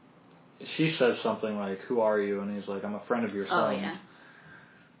 she says something like, who are you? And he's like, I'm a friend of your son. Oh, yeah.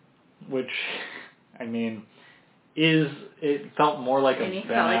 Which, I mean, it felt more like a Ben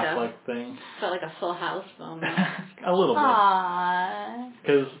Affleck thing. Felt like a Full House moment. A little bit. Aww.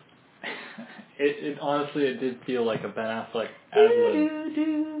 Because it honestly, it did feel like a Ben Affleck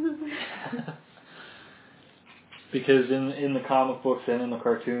ad-lib. Because in the comic books and in the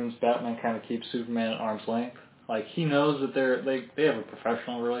cartoons, Batman kind of keeps Superman at arm's length. Like, he knows that they have a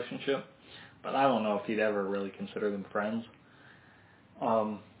professional relationship, but I don't know if he'd ever really consider them friends.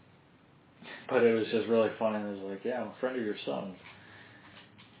 But it was just really funny. It was like, yeah, I'm a friend of your son.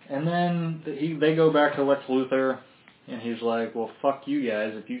 And then they go back to Lex Luthor, and he's like, well, fuck you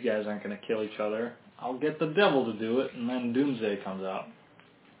guys. If you guys aren't going to kill each other, I'll get the devil to do it. And then Doomsday comes out.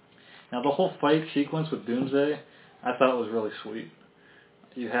 Now, the whole fight sequence with Doomsday, I thought was really sweet.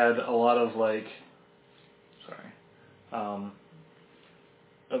 You had a lot of,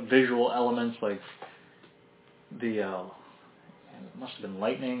 visual elements, like it must have been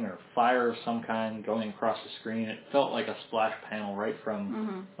lightning or fire of some kind going across the screen. It felt like a splash panel right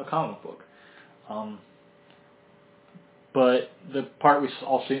from a comic book. But the part we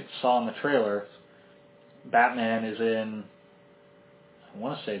all saw in the trailer, Batman is in, I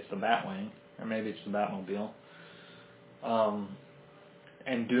want to say it's the Batwing, or maybe it's the Batmobile.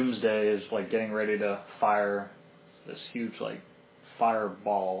 And Doomsday is like getting ready to fire this huge like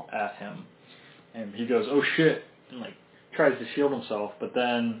fireball at him. And he goes, oh shit, and like tries to shield himself, but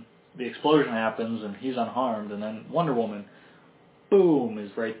then the explosion happens and he's unharmed, and then Wonder Woman, boom,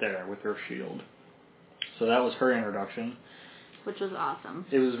 is right there with her shield. So that was her introduction. Which was awesome.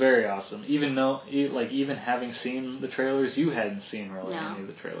 It was very awesome. Even though, like, even having seen the trailers, you hadn't seen really any of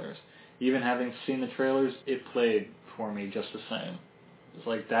the trailers. Even having seen the trailers, it played for me just the same. It's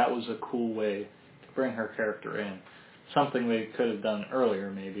like, that was a cool way to bring her character in. Something they could have done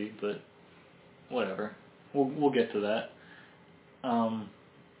earlier, maybe, but whatever. We'll get to that.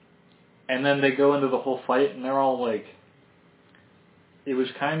 And then they go into the whole fight, and they're all like, it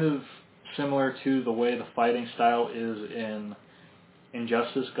was kind of similar to the way the fighting style is in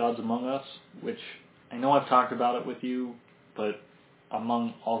Injustice: Gods Among Us, which I know I've talked about it with you, but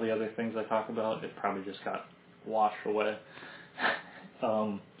among all the other things I talked about, it probably just got washed away.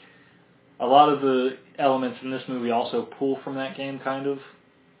 A lot of the elements in this movie also pull from that game, kind of,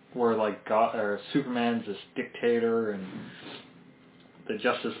 where like Superman's this dictator, and the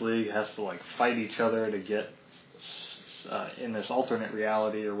Justice League has to like fight each other to get in this alternate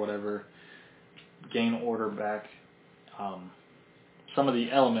reality or whatever, gain order back. Some of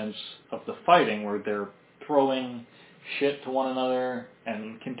the elements of the fighting where they're throwing shit to one another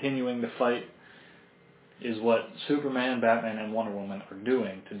and continuing to fight is what Superman, Batman, and Wonder Woman are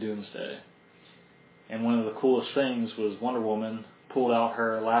doing to Doomsday. And one of the coolest things was Wonder Woman pulled out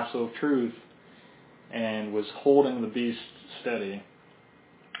her lasso of truth and was holding the beast steady.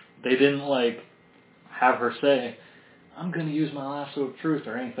 They didn't like have her say, I'm going to use my lasso of truth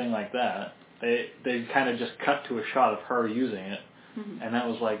or anything like that. They kind of just cut to a shot of her using it. Mm-hmm. And that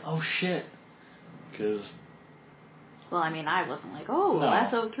was like, oh shit. Because... Well, I mean, I wasn't like, oh, no.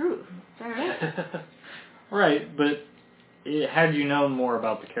 Lasso of truth. Fair. Right, but had you known more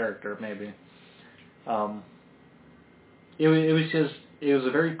about the character, maybe. It was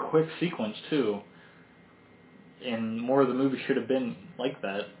a very quick sequence, too. And more of the movie should have been like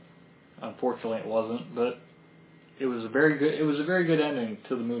that. Unfortunately, it wasn't, but it was a very good ending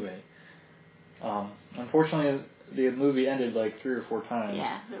to the movie. Unfortunately, the movie ended like 3 or 4 times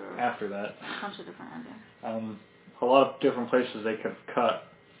after that. A bunch of different endings. A lot of different places they could have cut.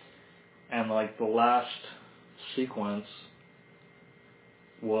 And like the last sequence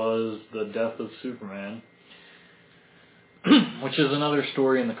was the death of Superman, which is another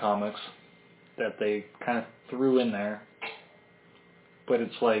story in the comics that they kind of threw in there. But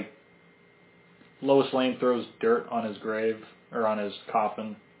it's like Lois Lane throws dirt on his grave, or on his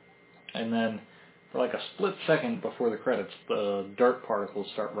coffin, and then for like a split second before the credits, the dirt particles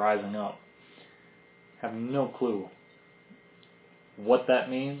start rising up. Have no clue what that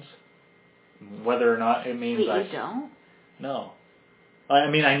means, whether or not it means you don't? No. I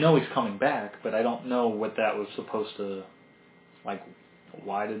mean, I know he's coming back, but I don't know what that was supposed to, like,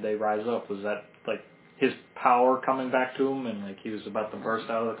 why did they rise up? Was that, like, his power coming back to him and, like, he was about to burst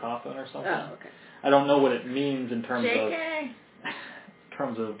out of the coffin or something? Oh, okay. I don't know what it means in terms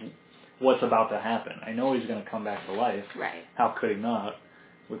of what's about to happen. I know he's going to come back to life. Right. How could he not,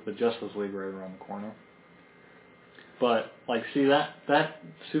 with the Justice League right around the corner? But, like, see, that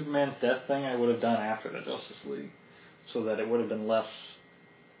Superman's death thing I would have done after the Justice League, so that it would have been less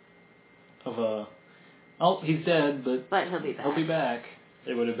of a, oh, he's dead, but he'll be back. He'll be back.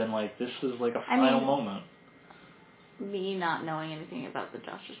 It would have been like, this is like a final moment. Me not knowing anything about the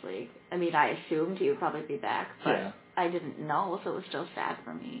Justice League, I mean, I assumed he would probably be back, but I didn't know, so it was still sad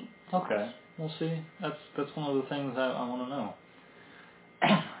for me. Okay, we'll see. That's one of the things I want to know.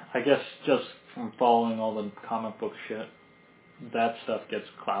 I guess just from following all the comic book shit, that stuff gets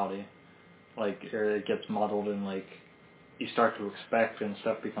cloudy. Like, or it gets muddled and, like, you start to expect and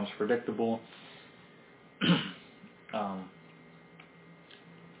stuff becomes predictable.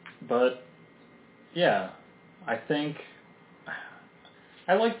 But, yeah, I think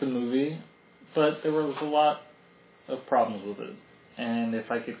I liked the movie, but there was a lot of problems with it. And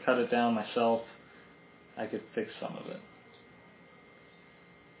if I could cut it down myself, I could fix some of it.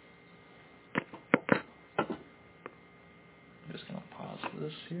 I'm just going to pause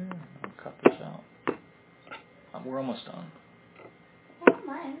this here. I'll cut this out. We're almost done. I don't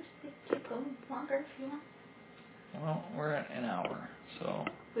mind. It could go longer if you want. Well, we're at an hour, so...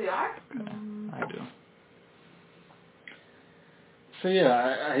 We are? I do. So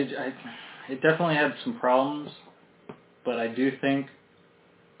yeah, it definitely had some problems, but I do think,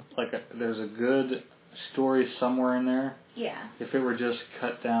 like, there's a good story somewhere in there, Yeah. If it were just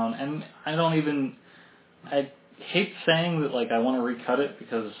cut down, and I hate saying that, like, I want to recut it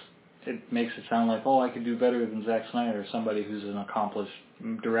because it makes it sound like, oh, I could do better than Zack Snyder, somebody who's an accomplished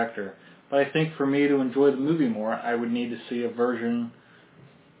director. But I think for me to enjoy the movie more, I would need to see a version,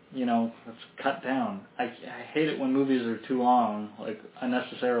 that's cut down. I hate it when movies are too long, like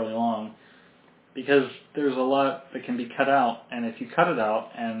unnecessarily long, because there's a lot that can be cut out, and if you cut it out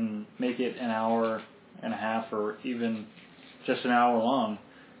and make it an hour and a half or even just an hour long,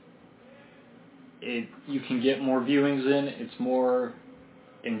 you can get more viewings in, it's more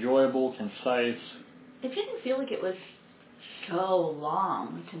enjoyable, concise. It didn't feel like it was so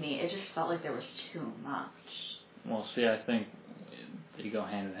long to me. It just felt like there was too much. Well, see, I think they go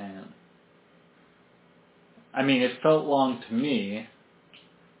hand in hand. I mean, it felt long to me,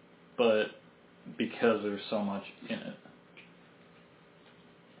 but because there's so much in it.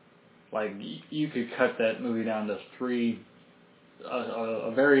 Like, you could cut that movie down to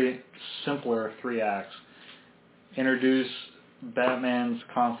a very simpler 3 acts. Introduce Batman's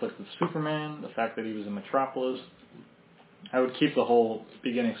conflict with Superman, the fact that he was in Metropolis. I would keep the whole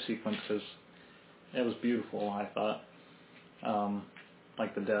beginning sequence because it was beautiful, I thought.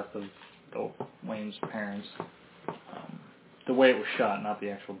 Like the death of Wayne's parents. The way it was shot, not the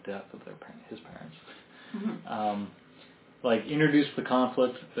actual death of his parents. Mm-hmm. Like, introduce the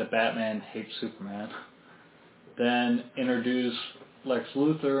conflict that Batman hates Superman. Then introduce Lex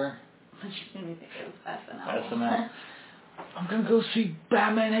Luthor. Which made me think it was SNL. I'm gonna go see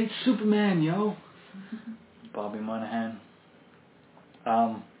Batman hates Superman, yo. Bobby Moynihan.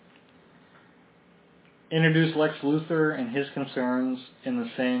 Introduce Lex Luthor and his concerns in the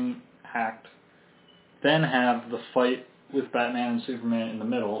same act. Then have the fight with Batman and Superman in the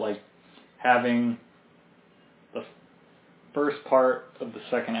middle, like having the first part of the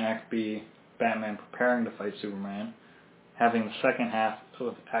second act be Batman preparing to fight Superman, having the second half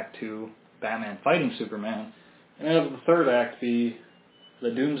of Act 2 Batman fighting Superman, and have the third act be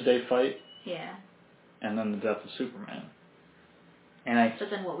the Doomsday fight. Yeah. And then the death of Superman. But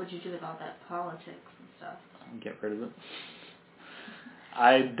then what would you do with all that politics and stuff? Get rid of it.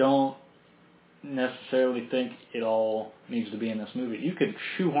 I don't necessarily think it all needs to be in this movie. You could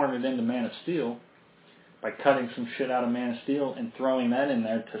shoehorn it into Man of Steel by cutting some shit out of Man of Steel and throwing that in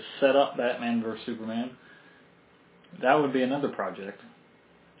there to set up Batman vs. Superman. That would be another project.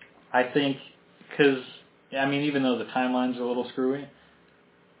 I think, because, even though the timeline's a little screwy,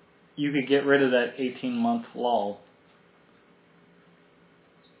 you could get rid of that 18-month lull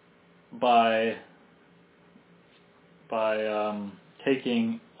by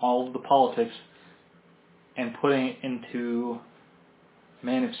taking all of the politics and putting it into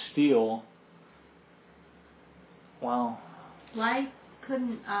Man of Steel. Well, why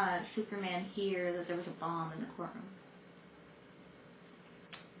couldn't Superman hear that there was a bomb in the courtroom?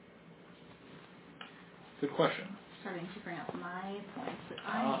 Good question. Starting to bring up my points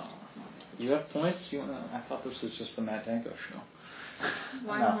that you have points? I thought this was just the Matt Danko show.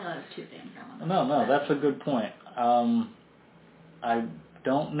 Well, I only have 2 things I want to No, that's a good point. I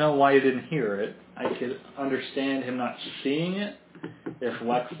don't know why you didn't hear it. I could understand him not seeing it if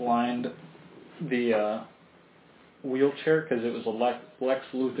Lex lined the wheelchair, because it was Lex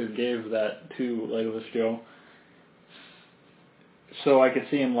Luthor gave that to Legolas Joe. So I could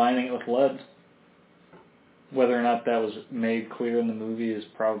see him lining it with lead. Whether or not that was made clear in the movie is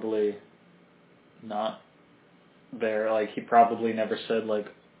probably not there. Like, he probably never said, like,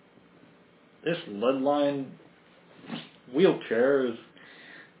 this lead-lined wheelchair is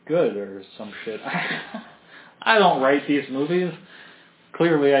good or some shit. I don't write these movies.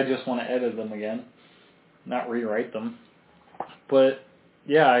 Clearly, I just want to edit them again, not rewrite them. But,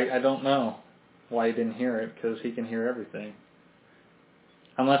 yeah, I don't know why he didn't hear it, because he can hear everything.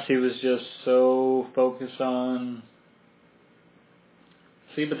 Unless he was just so focused on...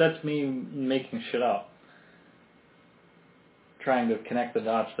 See, but that's me making shit up. Trying to connect the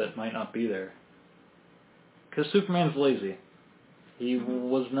dots that might not be there. Because Superman's lazy. He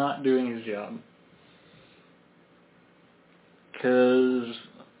was not doing his job. Because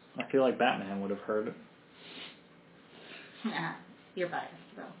I feel like Batman would have heard it. Nah, you're biased,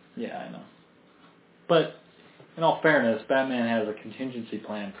 though. Yeah, I know. But, in all fairness, Batman has a contingency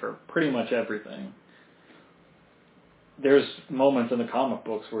plan for pretty much everything. There's moments in the comic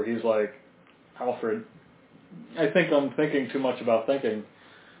books where he's like, Alfred, I think I'm thinking too much about thinking.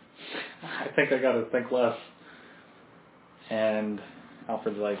 I think I gotta think less. And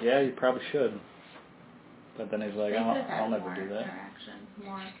Alfred's like, yeah, you probably should. But then he's like, I'll never do that.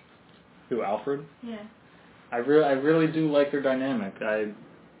 More. Who, Alfred? Yeah. I really do like their dynamic.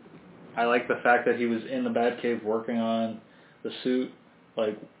 I like the fact that he was in the Batcave working on the suit,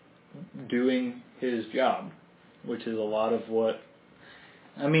 like, doing his job, which is a lot of what...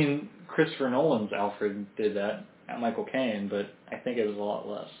 I mean, Christopher Nolan's Alfred did that at Michael Caine, but I think it was a lot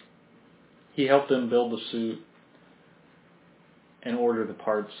less. He helped him build the suit and order the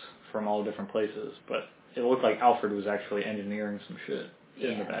parts from all different places, but it looked like Alfred was actually engineering some shit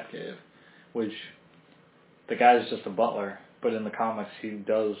in the Batcave, which the guy's just a butler, but in the comics he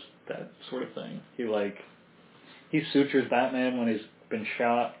does that sort of thing. He sutures Batman when he's been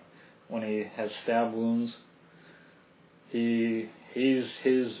shot, when he has stab wounds. He's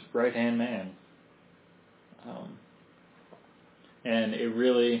his right-hand man. And it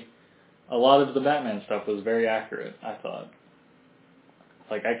really, a lot of the Batman stuff was very accurate, I thought.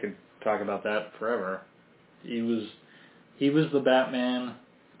 Like, I could talk about that forever. He was the Batman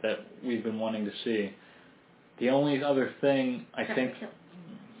that we've been wanting to see. The only other thing I think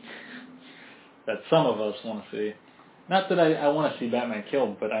that some of us want to see, not that I want to see Batman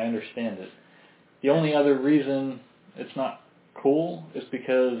killed, but I understand it. The only other reason it's not cool is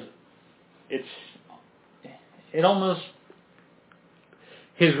because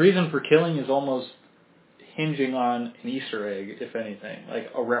his reason for killing is almost hinging on an Easter egg, if anything, like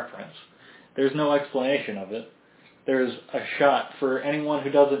a reference. There's no explanation of it. There's a shot for anyone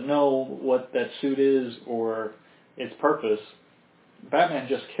who doesn't know what that suit is or its purpose. Batman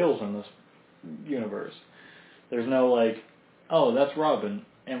just kills in this universe. There's no like, oh, that's Robin,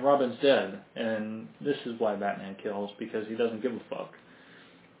 and Robin's dead, and this is why Batman kills, because he doesn't give a fuck.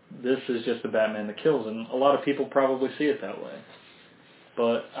 This is just the Batman that kills, and a lot of people probably see it that way.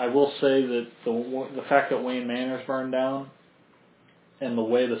 But I will say that the fact that Wayne Manor's burned down and the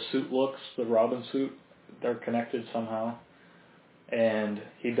way the suit looks, the Robin suit, they're connected somehow. And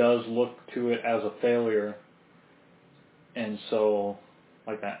he does look to it as a failure. And so,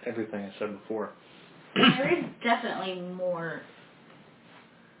 like that, everything I said before. There is definitely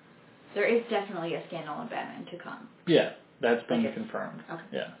a standalone Batman to come. Yeah, that's been confirmed. Okay.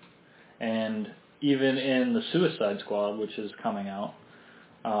 Yeah. And even in the Suicide Squad, which is coming out,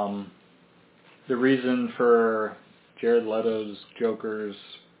 the reason for Jared Leto's Joker's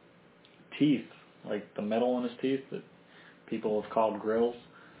teeth, like the metal in his teeth that people have called grills,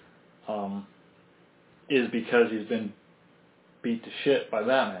 is because he's been beat to shit by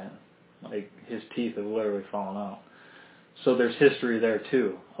Batman. Like, his teeth have literally fallen out. So there's history there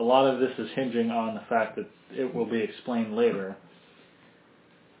too. A lot of this is hinging on the fact that it will be explained later,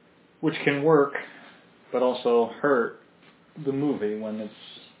 which can work, but also hurt the movie when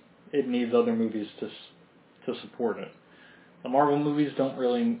it needs other movies to support it. The Marvel movies don't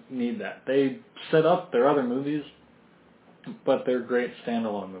really need that. They set up their other movies, but they're great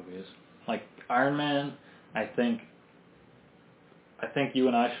standalone movies. Like Iron Man, I think you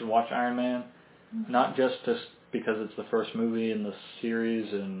and I should watch Iron Man, not just because it's the first movie in the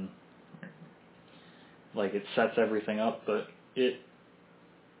series and like it sets everything up, but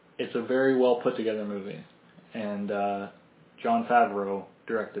it's a very well put together movie, and Jon Favreau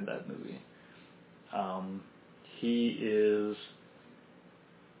directed that movie.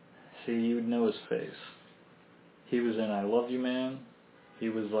 You would know his face. He was in I Love You Man. He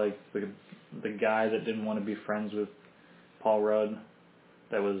was like the guy that didn't want to be friends with Paul Rudd.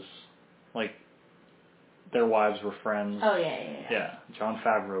 That was like their wives were friends. Oh yeah. Yeah, Jon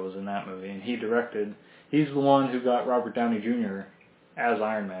Favreau was in that movie, and he directed. He's the one who got Robert Downey Jr. as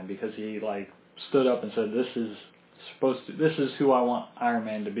Iron Man because he like stood up and said, "This is who I want Iron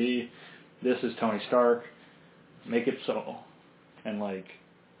Man to be. This is Tony Stark. Make it so." And like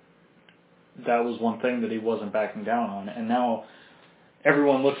that was one thing that he wasn't backing down on. And now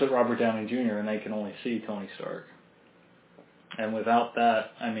everyone looks at Robert Downey Jr. and they can only see Tony Stark. And without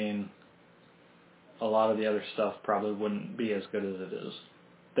that, I mean, a lot of the other stuff probably wouldn't be as good as it is.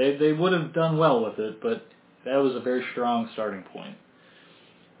 They would have done well with it, but that was a very strong starting point.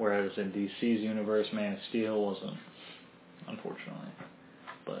 Whereas in DC's universe, Man of Steel wasn't, unfortunately.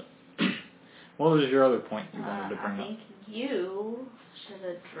 But what was your other point you wanted to bring up? I think you should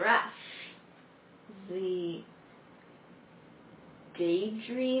address the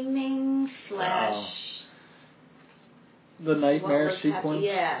daydreaming the nightmare sequence.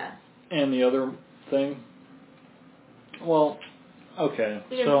 Yeah. And the other thing. Well, okay.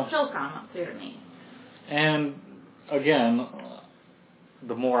 It's still not clear to me. And again,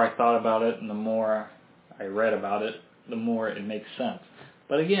 the more I thought about it and the more I read about it, the more it makes sense.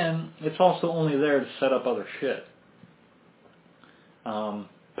 But again, it's also only there to set up other shit.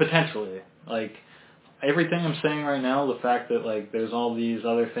 Potentially. Like, everything I'm saying right now, the fact that like there's all these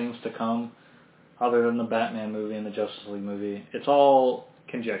other things to come, other than the Batman movie and the Justice League movie, it's all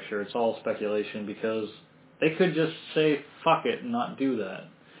conjecture. It's all speculation because they could just say fuck it and not do that.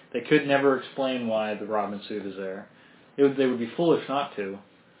 They could never explain why the Robin suit is there. They would be foolish not to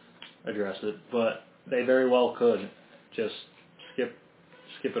address it, but they very well could just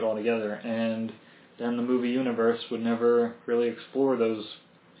skip it altogether, and then the movie universe would never really explore those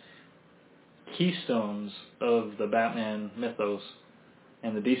keystones of the Batman mythos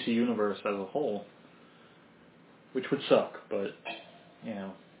and the DC universe as a whole, which would suck, but, you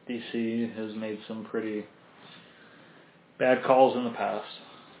know, DC has made some pretty bad calls in the past,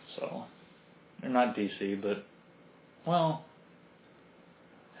 so, they're not DC, but, well,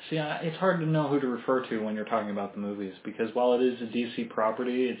 see, it's hard to know who to refer to when you're talking about the movies, because while it is a DC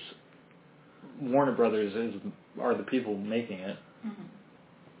property, it's Warner Brothers are the people making it. Mm-hmm.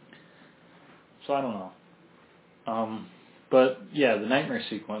 So I don't know. But yeah, the nightmare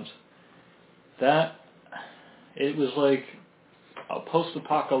sequence, it was like a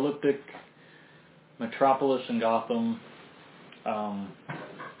post-apocalyptic metropolis in Gotham,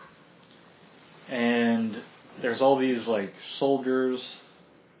 and there's all these like soldiers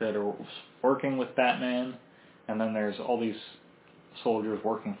that are working with Batman, and then there's all these soldiers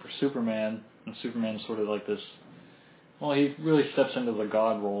working for Superman, and Superman's sort of like this, well, he really steps into the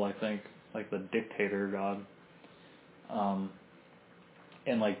god role, I think, like the dictator god.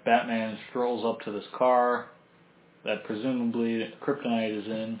 And like Batman strolls up to this car that presumably kryptonite is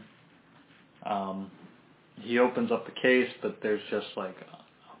in. He opens up the case, but there's just like a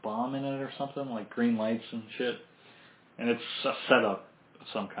bomb in it or something, like green lights and shit. And it's a setup of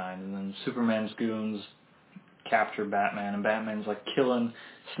some kind. And then Superman's goons capture Batman, and Batman's like killing,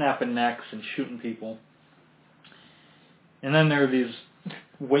 snapping necks and shooting people. And then there are these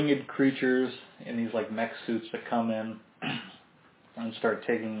winged creatures in these like mech suits that come in and start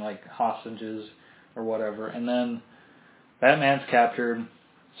taking like hostages or whatever. And then Batman's captured.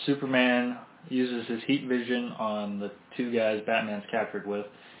 Superman uses his heat vision on the two guys Batman's captured with,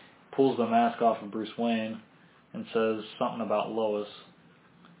 pulls the mask off of Bruce Wayne, and says something about Lois.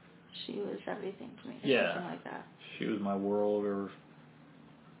 She was everything to me. Yeah. Something like that. She was my world or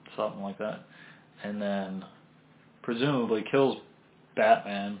something like that. And then presumably kills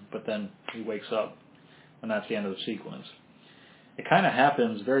Batman, but then he wakes up, and that's the end of the sequence. It kind of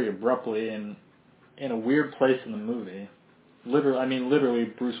happens very abruptly and in a weird place in the movie. Literally,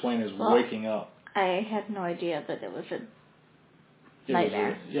 Bruce Wayne is waking up. I had no idea that it was a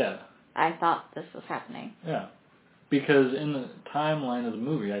nightmare. Yeah. I thought this was happening. Yeah. Because in the timeline of the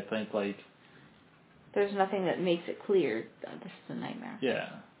movie, I think, like... there's nothing that makes it clear that this is a nightmare. Yeah.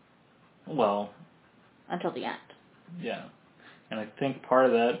 Well... until the end. Yeah. And I think part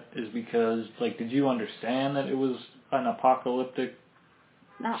of that is because, like, did you understand that it was an apocalyptic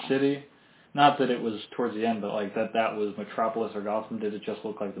city? Not that it was towards the end, but, like, that was Metropolis or Gotham. Did it just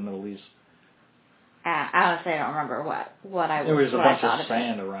look like the Middle East? Honestly, I don't remember what I was. There was a bunch of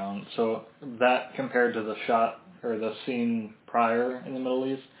sand around. So that compared to the shot, or the scene prior in the Middle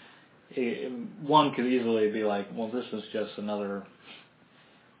East, one could easily be like, well, this is just another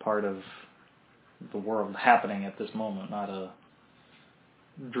part of the world happening at this moment, not a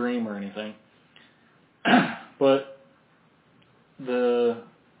dream or anything. But the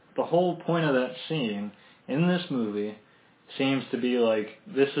whole point of that scene in this movie seems to be like,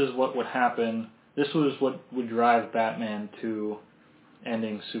 this is what would happen. This was what would drive Batman to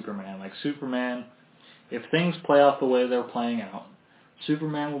ending Superman. Like Superman, if things play out the way they're playing out,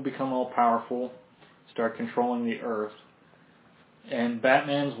 Superman will become all powerful, start controlling the Earth, and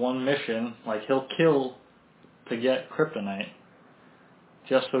Batman's one mission, like he'll kill to get kryptonite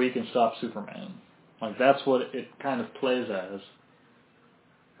just so he can stop Superman. Like that's what it kind of plays as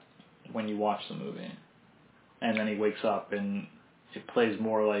when you watch the movie. And then he wakes up and it plays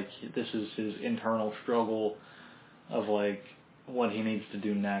more like this is his internal struggle of like what he needs to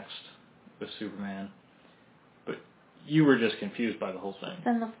do next with Superman. But you were just confused by the whole thing.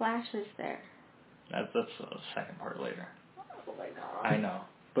 Then the Flash is there. That's the second part later. Oh my God. I know.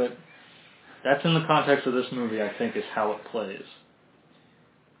 But that's in the context of this movie, I think, is how it plays.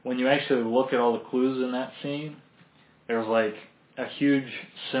 When you actually look at all the clues in that scene, there's like a huge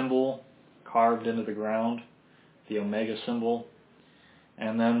symbol carved into the ground, the Omega symbol,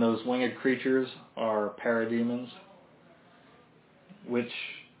 and then those winged creatures are parademons, which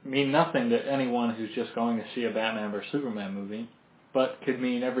mean nothing to anyone who's just going to see a Batman vs. Superman movie, but could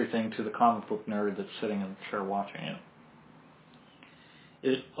mean everything to the comic book nerd that's sitting in the chair watching it.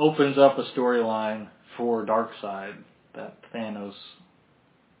 It opens up a storyline for Darkseid, that Thanos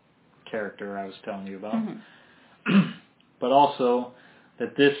character I was telling you about. Mm-hmm. But also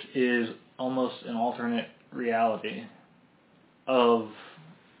that this is almost an alternate reality of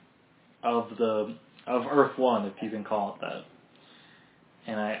of Earth 1, if you can call it that.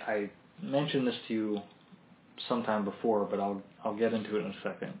 And I mentioned this to you sometime before, but I'll get into it in a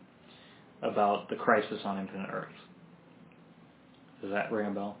second, about the Crisis on Infinite Earths. Does that ring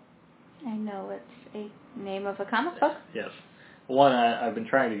a bell? I know it's a name of a comic book. Yes. One I've been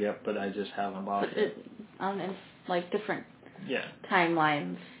trying to get, but I just haven't bought it. On like different yeah.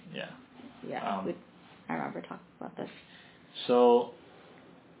 timelines. Yeah. Yeah. I remember talking about this. So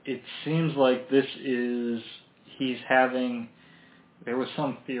it seems like there was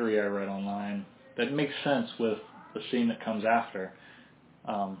some theory I read online that makes sense with the scene that comes after,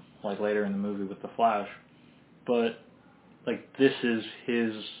 like later in the movie with the Flash. But like this is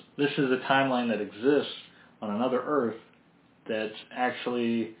a timeline that exists on another Earth that's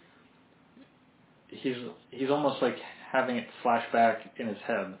actually he's almost like having it flash back in his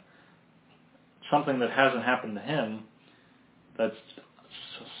head. Something that hasn't happened to him that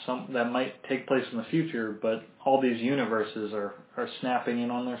might take place in the future, but all these universes are snapping in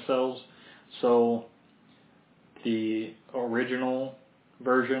on themselves. So the original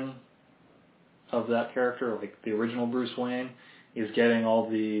version of that character, like the original Bruce Wayne, is getting all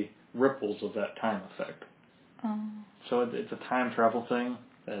the ripples of that time effect. So it's a time travel thing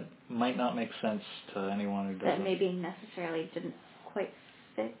that might not make sense to anyone who doesn't. That maybe necessarily didn't quite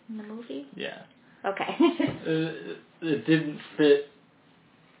fit in the movie? Yeah. Okay. It didn't fit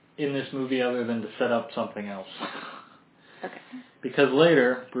in this movie other than to set up something else. Okay. Because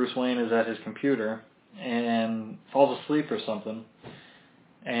later, Bruce Wayne is at his computer and falls asleep or something,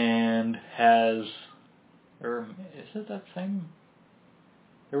 and is it that same?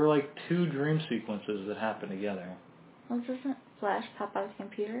 There were like 2 dream sequences that happened together. Well, doesn't Flash pop out of the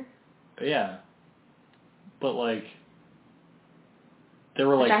computer? Yeah. But like, there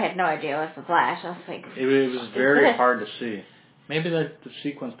were Which I had no idea was the Flash. I was like... It was very hard to see. Maybe the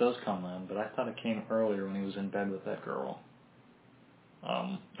sequence does come then, but I thought it came earlier when he was in bed with that girl.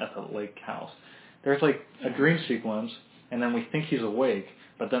 At the lake house. There's like a dream sequence, and then we think he's awake,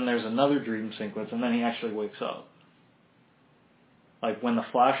 but then there's another dream sequence, and then he actually wakes up. Like when the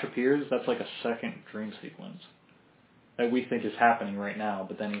Flash appears, that's like a second dream sequence that we think is happening right now,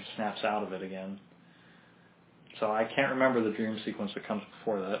 but then he snaps out of it again. So I can't remember the dream sequence that comes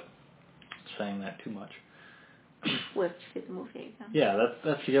before that. Saying that too much. With the movie again. Yeah,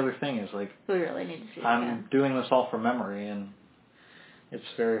 that's the other thing is like... We really need to see it I'm again. doing this all from memory, and it's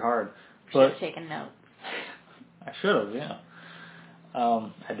very hard. Should have taken notes. I should have, yeah.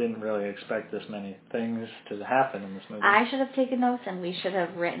 I didn't really expect this many things to happen in this movie. I should have taken notes, and we should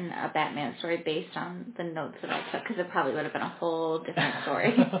have written a Batman story based on the notes that I took, because it probably would have been a whole different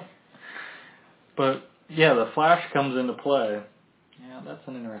story. But, yeah, the Flash comes into play. Yeah, that's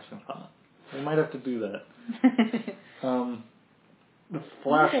an interesting thought. We might have to do that. The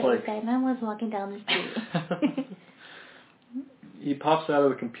Flash, like... Batman was walking down the street. He pops out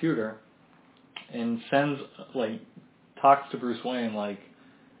of the computer and talks to Bruce Wayne like,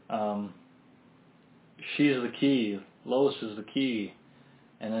 she's the key, Lois is the key,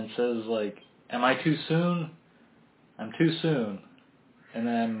 and then says like, am I too soon? I'm too soon. And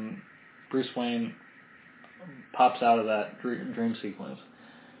then Bruce Wayne pops out of that dream sequence.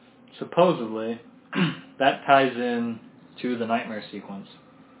 Supposedly, that ties in to the nightmare sequence.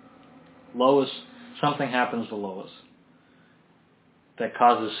 Something happens to Lois that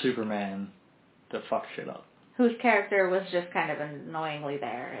causes Superman to fuck shit up. Whose character was just kind of annoyingly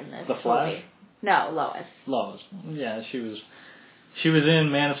there in this The Flash? movie. No, Lois. Lois. Yeah, she was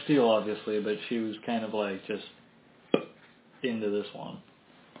in Man of Steel, obviously, but she was kind of like just into this one.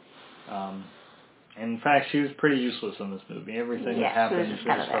 In fact, she was pretty useless in this movie. Everything that happens is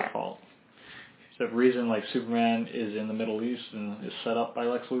her fault. The reason like Superman is in the Middle East and is set up by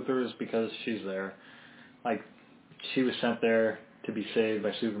Lex Luthor is because she's there. Like, she was sent there to be saved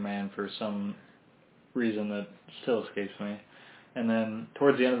by Superman for some reason that still escapes me. And then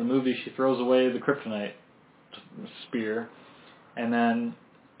towards the end of the movie, she throws away the kryptonite spear. And then,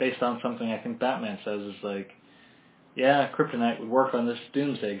 based on something I think Batman says, is like, yeah, kryptonite would work on this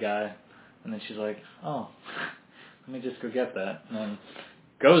Doomsday guy. And then she's like, oh, let me just go get that. And then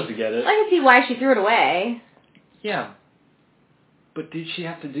goes to get it. I can see why she threw it away. Yeah. But did she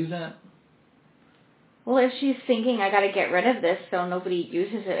have to do that? Well, if she's thinking, I gotta get rid of this so nobody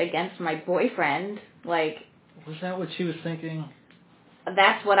uses it against my boyfriend, like... Was that what she was thinking?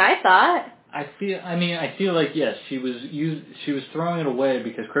 That's what I thought. I feel like, yes, she was throwing it away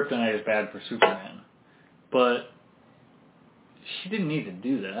because kryptonite is bad for Superman. But she didn't need to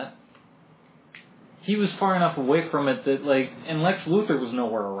do that. he was far enough away from it that, like, and Lex Luthor was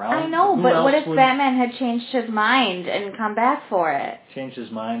nowhere around. I know, Who but what else if Batman had changed his mind and come back for it? Changed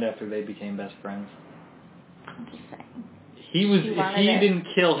his mind after they became best friends. I'm just saying. If he didn't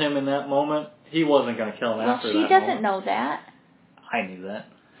kill him in that moment, he wasn't going to kill him after that moment. Well, she doesn't know that. I knew that.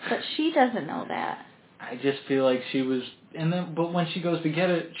 But she doesn't know that. I just feel like she was, but when she goes to get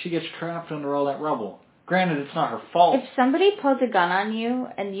it, she gets trapped under all that rubble. Granted, it's not her fault. If somebody pulled a gun on you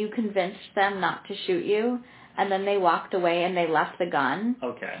and you convinced them not to shoot you, and then they walked away and they left the gun,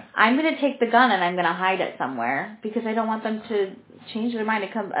 okay, I'm going to take the gun and I'm going to hide it somewhere because I don't want them to change their mind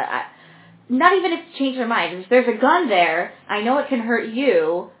and come. Not even if to change their mind. If there's a gun there, I know it can hurt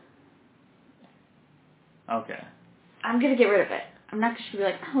you. Okay. I'm going to get rid of it. I'm not just going to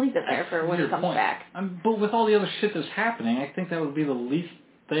be like, I'll leave it there for when he comes back. But with all the other shit that's happening, I think that would be the least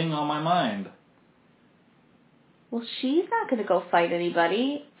thing on my mind. Well, she's not going to go fight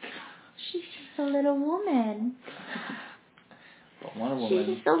anybody. She's just a little woman. But Wonder Woman.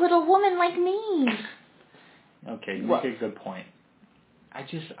 She's just a little woman like me. Okay, you make a good point. I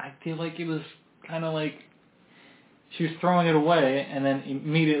feel like it was kind of like she was throwing it away and then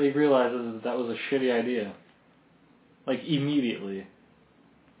immediately realizes that was a shitty idea. Like, immediately.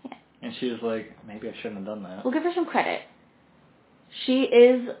 Yeah. And she was like, maybe I shouldn't have done that. We'll give her some credit. She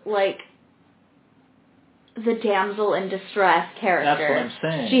is, like, the damsel in distress character. That's what I'm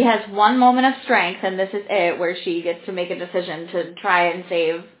saying. She has one moment of strength, and this is it, where she gets to make a decision to try and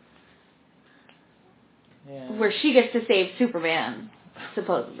save... Yeah. Where she gets to save Superman,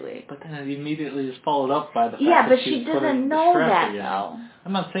 supposedly. But then it immediately is followed up by the fact that she doesn't know that, though.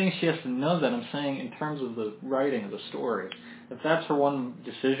 I'm not saying she has to know that. I'm saying in terms of the writing of the story. If that's her one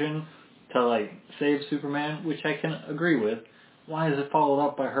decision to, like, save Superman, which I can agree with, why is it followed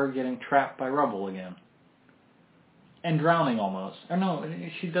up by her getting trapped by rubble again? And drowning almost. Or no,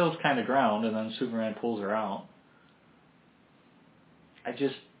 she does kind of drown, and then Superman pulls her out.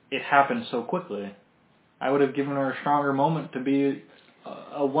 It happened so quickly. I would have given her a stronger moment to be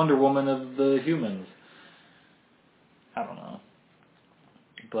a Wonder Woman of the humans. I don't know.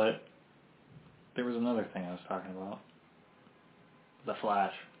 But there was another thing I was talking about. The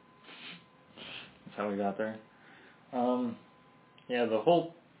Flash. That's how we got there. Yeah, the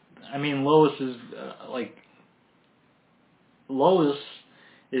whole... I mean, Lois is, Lois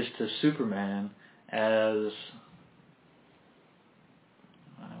is to Superman as...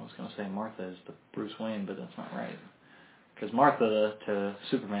 I was going to say Martha is to Bruce Wayne, but that's not right. Because Martha to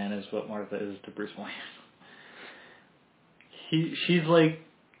Superman is what Martha is to Bruce Wayne. She's like,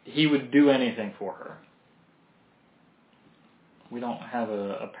 he would do anything for her. We don't have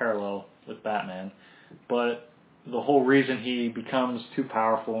a parallel with Batman, but the whole reason he becomes too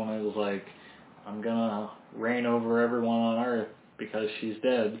powerful and it was like, I'm gonna reign over everyone on Earth because she's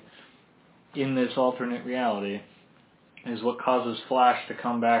dead, in this alternate reality, is what causes Flash to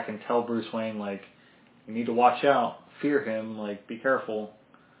come back and tell Bruce Wayne, like, you need to watch out, fear him, like, be careful.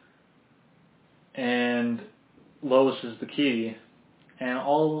 And Lois is the key. And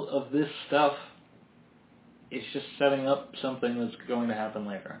all of this stuff is just setting up something that's going to happen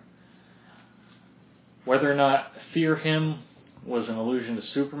later. Whether or not fear him was an allusion to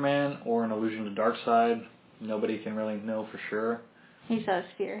Superman or an allusion to Darkseid, nobody can really know for sure. He says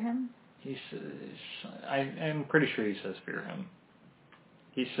fear him? He says, I'm pretty sure he says fear him.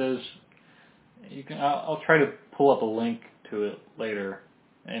 He says, I'll try to pull up a link to it later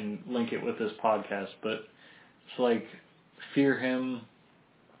and link it with this podcast, but it's like, fear him,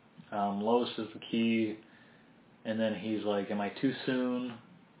 Lois is the key, and then he's like, am I too soon?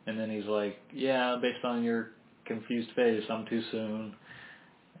 And then he's like, yeah, based on your confused face, I'm too soon,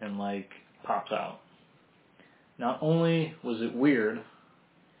 and like, pops out. Not only was it weird,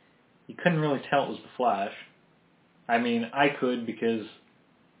 you couldn't really tell it was the Flash. I mean, I could because,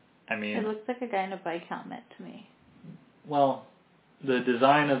 it looks like a guy in a bike helmet to me. Well, the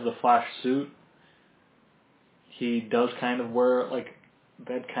design of the Flash suit, he does kind of wear, like,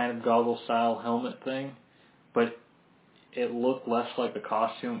 that kind of goggle-style helmet thing, but it looked less like a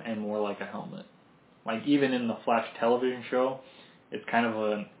costume and more like a helmet. Like, even in the Flash television show, it's kind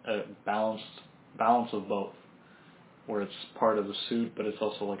of a balance of both, where it's part of the suit, but it's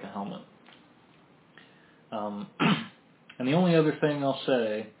also like a helmet. And the only other thing I'll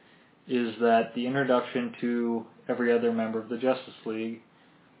say is that the introduction to every other member of the Justice League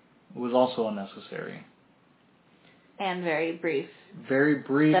was also unnecessary. And very brief. Very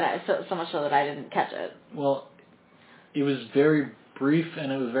brief. So much so that I didn't catch it. Well, it was very brief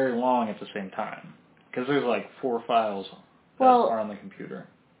and it was very long at the same time. Because there's like 4 files that are on the computer.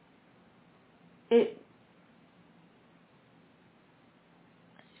 I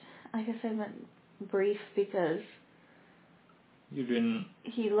guess I meant brief because you didn't.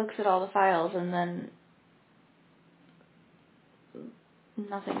 He looks at all the files and then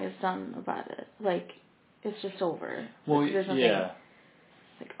nothing is done about it. Like, it's just over. Well, there's nothing, yeah.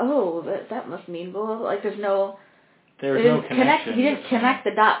 Like, oh, that must mean blah, blah, blah. Like, there's no... There was no connection. He didn't connect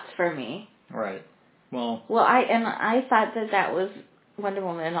the dots for me. Right. Well, I thought that was Wonder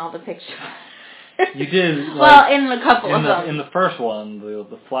Woman in all the pictures. You did. Like, well, in a couple of them. In the first one,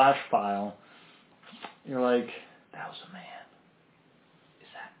 the Flash file, you're like, that was a man. Is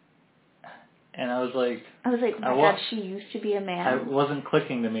that? And I was like, oh my God, she used to be a man. It wasn't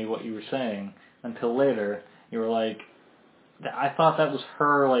clicking to me what you were saying until later. You were like, I thought that was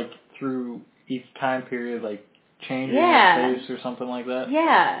her, like, through each time period, like, changing her face or something like that.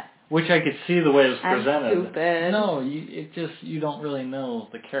 Yeah. Which I could see the way it was presented. I'm stupid. No, you don't really know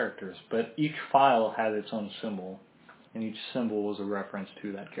the characters, but each file had its own symbol, and each symbol was a reference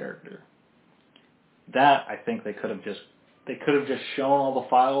to that character. That, I think they could have just shown all the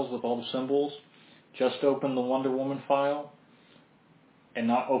files with all the symbols, just opened the Wonder Woman file, and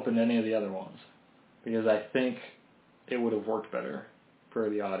not opened any of the other ones. Because I think it would have worked better for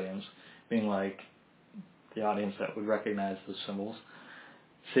the audience, being like the audience that would recognize the symbols.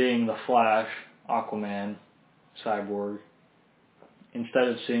 Seeing the Flash, Aquaman, Cyborg, instead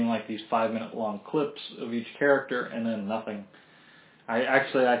of seeing like these 5-minute long clips of each character and then nothing.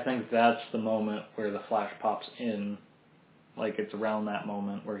 I think that's the moment where the Flash pops in. Like, it's around that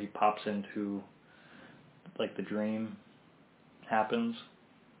moment where he pops into, like, the dream happens.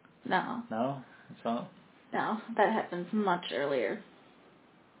 No. No? It's not? No, that happens much earlier.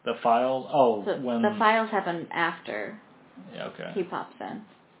 The files? Oh, when... The files happen after. Yeah, okay. He pops in.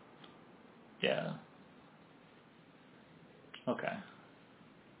 Yeah. Okay.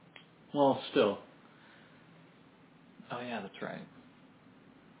 Well, still. Oh, yeah, that's right.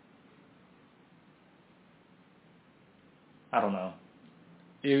 I don't know.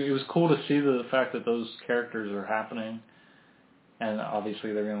 It was cool to see the fact that those characters are happening, and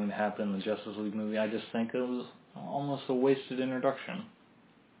obviously they're going to happen in the Justice League movie. I just think it was almost a wasted introduction.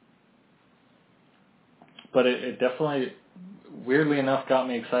 But it definitely, weirdly enough, got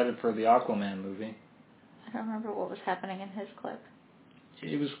me excited for the Aquaman movie. I don't remember what was happening in his clip.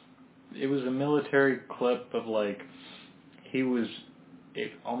 It was a military clip of, like,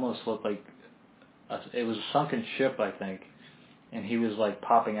 it almost looked like, it was a sunken ship, I think, and he was, like,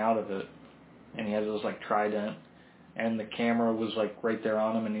 popping out of it, and he had this, like, trident, and the camera was, like, right there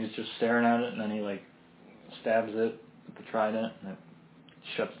on him, and he was just staring at it, and then he, like, stabs it with the trident, and it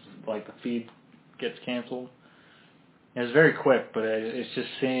shuts, like, the feed gets canceled. It was very quick, but it's just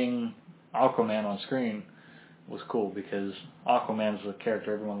seeing Aquaman on screen was cool, because Aquaman's the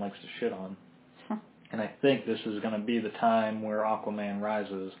character everyone likes to shit on. And I think this is going to be the time where Aquaman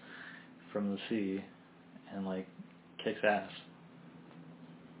rises from the sea and, like, kicks ass.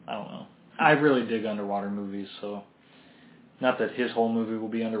 I don't know. I really dig underwater movies, so not that his whole movie will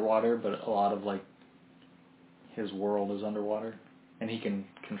be underwater, but a lot of, like, his world is underwater. And he can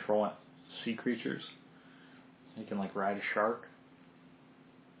control sea creatures. He can, like, ride a shark.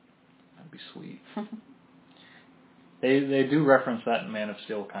 That'd be sweet. They do reference that in Man of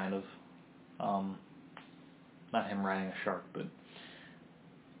Steel, kind of. Not him riding a shark, but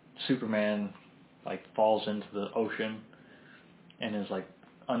Superman, like, falls into the ocean and is, like,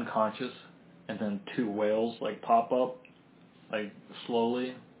 unconscious, and then 2 whales, like, pop up, like,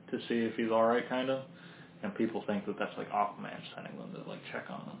 slowly to see if he's alright, kind of. And people think that that's, like, Aquaman sending them to, like, check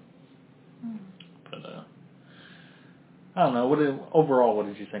on him. But, I don't know. Overall, what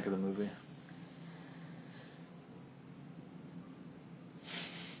did you think of the movie?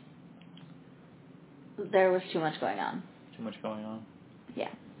 There was too much going on. Too much going on? Yeah.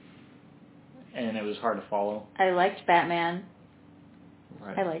 And it was hard to follow? I liked Batman.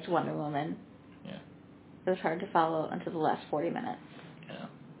 Right. I liked Wonder Woman. Yeah. It was hard to follow until the last 40 minutes. Yeah.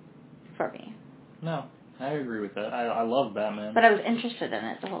 For me. No, I agree with that. I love Batman. But I was interested in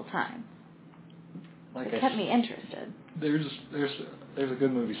it the whole time. Like it kept me interested. There's a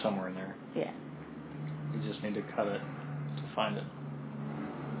good movie somewhere in there. Yeah. You just need to cut it to find it.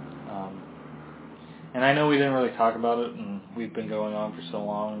 And I know we didn't really talk about it, and we've been going on for so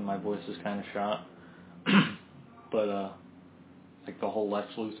long, and my voice is kind of shot. But, like, the whole Lex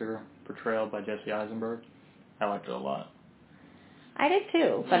Luthor portrayal by Jesse Eisenberg, I liked it a lot. I did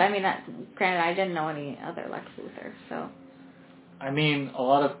too, but I mean, granted, I didn't know any other Lex Luthor, so. I mean, a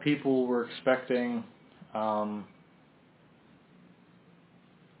lot of people were expecting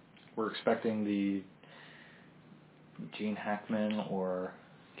the Gene Hackman or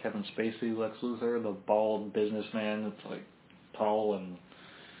Kevin Spacey Lex Luthor, the bald businessman that's, like, tall and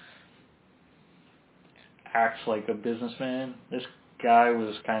acts like a businessman. This guy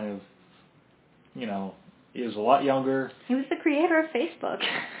was kind of, you know, he was a lot younger. He was the creator of Facebook.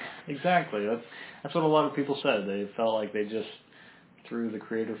 Exactly. That's what a lot of people said. They felt like they just threw the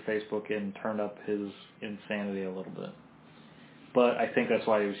creator of Facebook in and turned up his insanity a little bit. But I think that's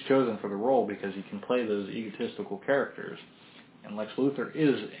why he was chosen for the role, because he can play those egotistical characters. And Lex Luthor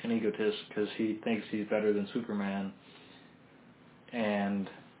is an egotist because he thinks he's better than Superman and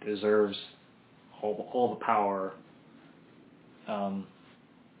deserves all the power. I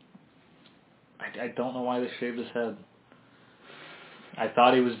don't know why they shaved his head. I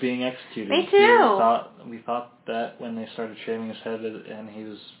thought he was being executed. Me too. We thought that when they started shaving his head and he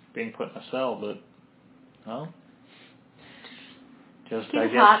was being put in a cell, but no. Just Keep I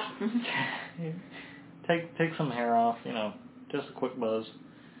it guess hot. take some hair off, you know, just a quick buzz.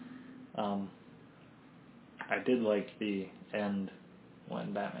 I did like the end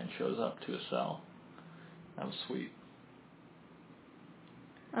when Batman shows up to a cell. That was sweet.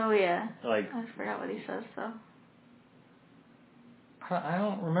 Oh yeah. Like, I forgot what he says though. I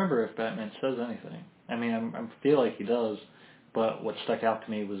don't remember if Batman says anything. I mean, I feel like he does, but what stuck out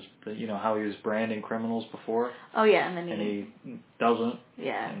to me was how he was branding criminals before. Oh yeah, and then he doesn't.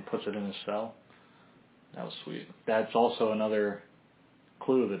 Yeah. And puts it in his cell. That was sweet. That's also another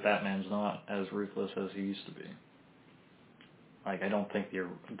clue that Batman's not as ruthless as he used to be. Like, I don't think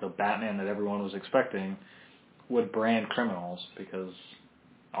the Batman that everyone was expecting would brand criminals, because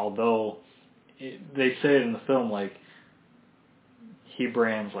although they say it in the film, like, he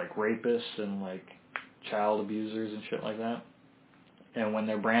brands, like, rapists and, like, child abusers and shit like that. And when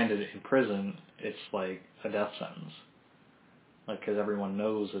they're branded in prison, it's, like, a death sentence. Like, because everyone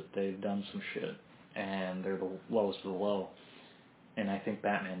knows that they've done some shit, and they're the lowest of the low. And I think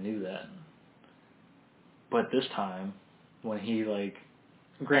Batman knew that. But this time, when he, like,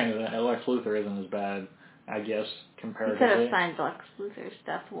 granted, Lex Luthor isn't as bad, I guess, comparatively. He could have signed Lex Luthor's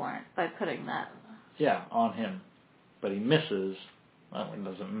death warrant by putting that. Yeah, on him. But he misses. Well, he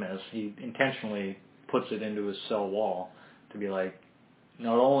doesn't miss. He intentionally puts it into his cell wall to be like,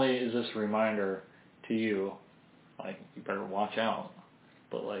 not only is this a reminder to you, like, you better watch out,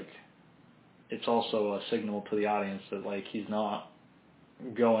 but, like, it's also a signal to the audience that, like, he's not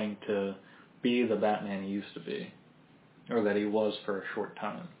going to be the Batman he used to be, or that he was for a short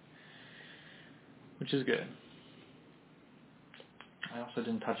time, which is good. I also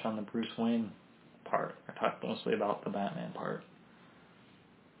didn't touch on the Bruce Wayne part. I talked mostly about the Batman part.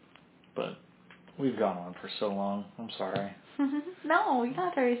 But we've gone on for so long. I'm sorry. No, you're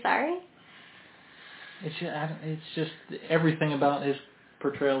not very sorry. It's just everything about his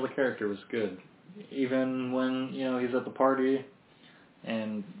portrayal of the character was good. Even when, he's at the party,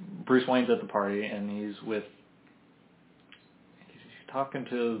 and Bruce Wayne's at the party, and he's talking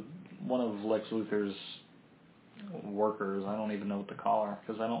to one of Lex Luthor's workers. I don't even know what to call her,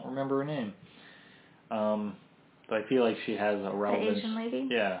 because I don't remember her name. But I feel like she has a relevance. The Asian lady?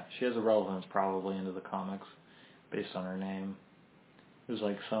 Yeah, she has a relevance probably into the comics based on her name. It was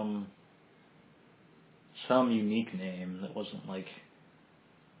like some unique name that wasn't like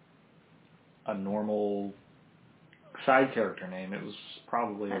a normal side character name. It was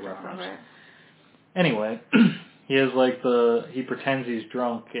probably a reference. Anyway, he has like he pretends he's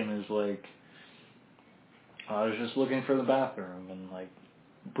drunk and is like, I was just looking for the bathroom, and like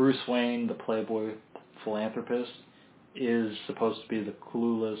Bruce Wayne, the playboy philanthropist, is supposed to be the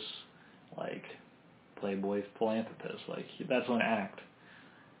clueless, like, playboy philanthropist. Like, that's an act.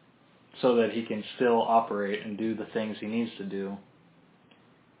 So that he can still operate and do the things he needs to do.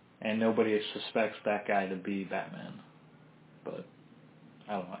 And nobody suspects that guy to be Batman. But,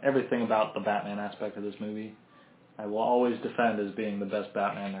 I don't know. Everything about the Batman aspect of this movie, I will always defend as being the best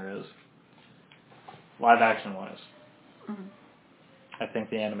Batman there is. Live action-wise. Mm-hmm. I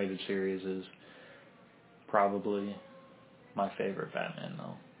think the animated series is probably my favorite Batman,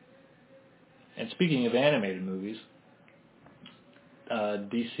 though. And speaking of animated movies,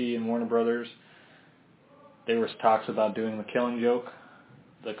 DC and Warner Brothers, there was talks about doing The Killing Joke,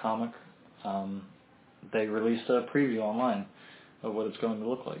 the comic. They released a preview online of what it's going to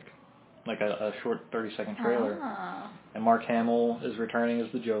look like a short 30-second trailer. Oh. And Mark Hamill is returning as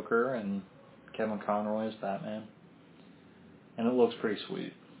the Joker, and Kevin Conroy as Batman. And it looks pretty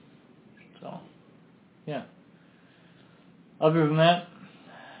sweet. So, yeah. Other than that,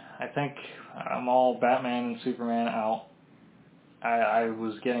 I think I'm all Batman and Superman out. I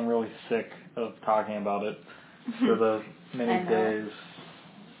was getting really sick of talking about it for the many days,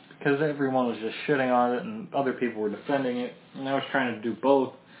 because everyone was just shitting on it and other people were defending it, and I was trying to do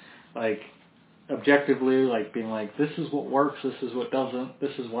both, like, objectively, like being like, this is what works, this is what doesn't,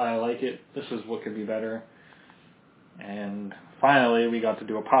 this is why I like it, this is what could be better, And finally, we got to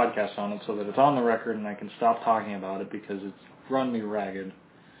do a podcast on it so that it's on the record and I can stop talking about it because it's run me ragged.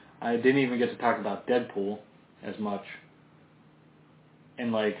 I didn't even get to talk about Deadpool as much.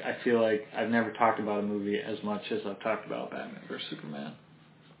 And, like, I feel like I've never talked about a movie as much as I've talked about Batman vs. Superman.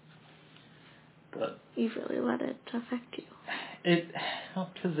 But you've really let it affect you.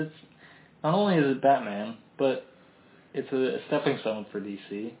 Because it's, not only is it Batman, but it's a stepping stone for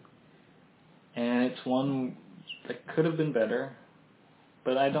DC. And it's one that could have been better.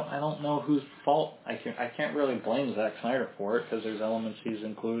 But I don't know whose fault. I can't really blame Zack Snyder for it because there's elements he's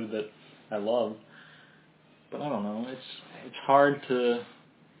included that I love. But I don't know. It's hard to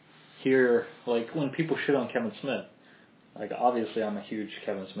hear, like, when people shit on Kevin Smith. Like, obviously I'm a huge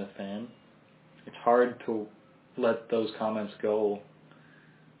Kevin Smith fan. It's hard to let those comments go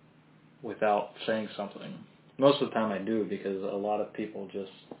without saying something. Most of the time I do because a lot of people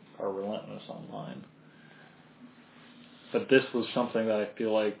just are relentless online. But this was something that I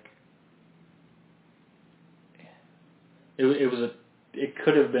feel like it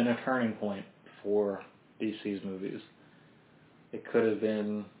could have been a turning point for DC's movies. It could have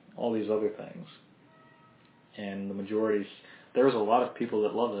been all these other things. And the majority, there's a lot of people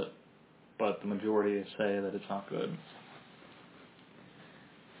that love it, but the majority say that it's not good.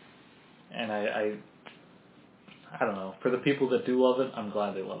 And I don't know. For the people that do love it, I'm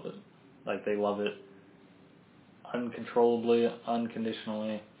glad they love it. Like, they love it uncontrollably,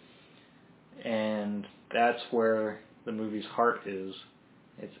 unconditionally. And that's where the movie's heart is.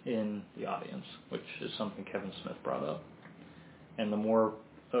 It's in the audience, which is something Kevin Smith brought up. And the more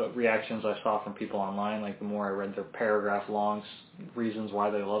reactions I saw from people online, like the more I read their paragraph-long reasons why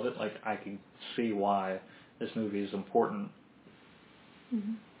they love it, like I can see why this movie is important.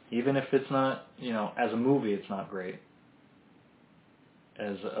 Mm-hmm. Even if it's not, as a movie it's not great.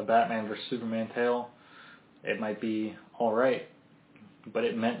 As a Batman vs. Superman tale, it might be alright, but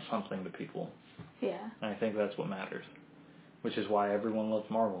it meant something to people. Yeah. And I think that's what matters. Which is why everyone loves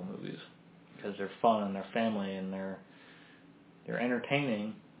Marvel movies. Because they're fun and they're family and they're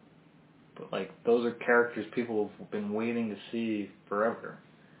entertaining. But, like, those are characters people have been waiting to see forever.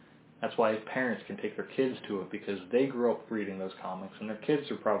 That's why parents can take their kids to it, because they grew up reading those comics, and their kids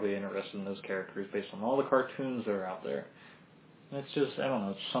are probably interested in those characters based on all the cartoons that are out there. And it's just, I don't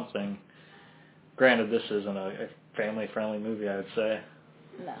know, it's something. Granted, this isn't a family-friendly movie, I would say.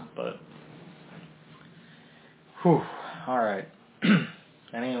 No. But, whew, alright.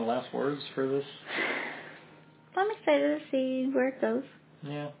 Any last words for this? I'm excited to see where it goes.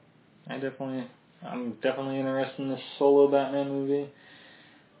 Yeah, I'm definitely interested in this solo Batman movie.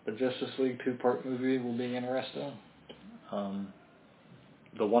 The Justice League 2-part movie will be interesting.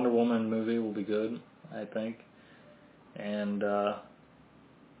 The Wonder Woman movie will be good, I think. And the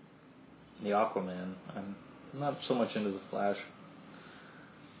Aquaman. I'm not so much into the Flash.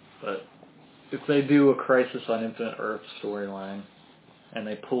 But if they do a Crisis on Infinite Earth storyline, and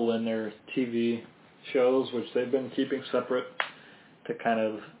they pull in their TV shows, which they've been keeping separate, to kind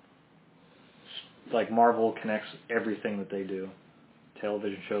of, like, Marvel connects everything that they do,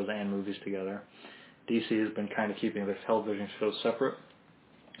 television shows and movies together. DC has been kind of keeping their television shows separate.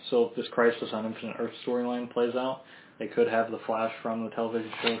 So if this Crisis on Infinite Earth storyline plays out, they could have the Flash from the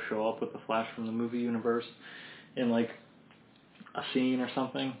television show up with the Flash from the movie universe in, like, a scene or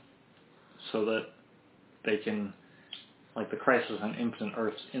something, so that they can, like, the Crisis on Infinite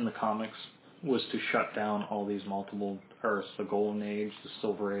Earths in the comics was to shut down all these multiple Earths, the Golden Age, the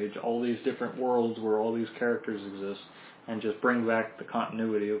Silver Age, all these different worlds where all these characters exist, and just bring back the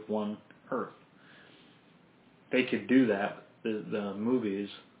continuity of one Earth. They could do that, the movies,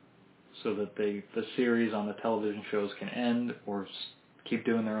 so that the series on the television shows can end or keep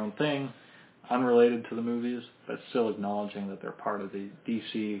doing their own thing, unrelated to the movies, but still acknowledging that they're part of the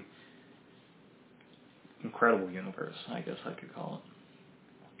DC incredible universe, I guess I could call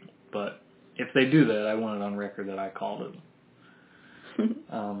it. But if they do that, I want it on record that I called it.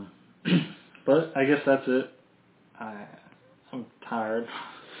 But I guess that's it. I'm tired.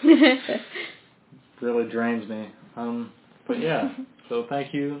 Really drains me. But yeah, so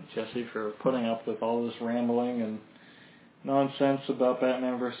thank you, Jesse, for putting up with all this rambling and nonsense about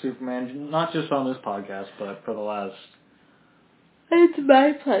Batman vs. Superman, not just on this podcast, but for the last... It's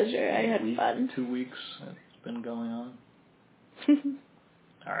my pleasure. I had fun. 2 weeks it's been going on.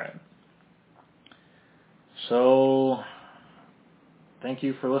 Alright. So, thank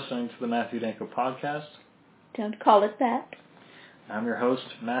you for listening to the Matthew Danko podcast. Don't call it that. I'm your host,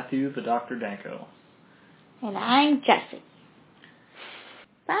 Matthew the Dr. Danko. And I'm Jesse.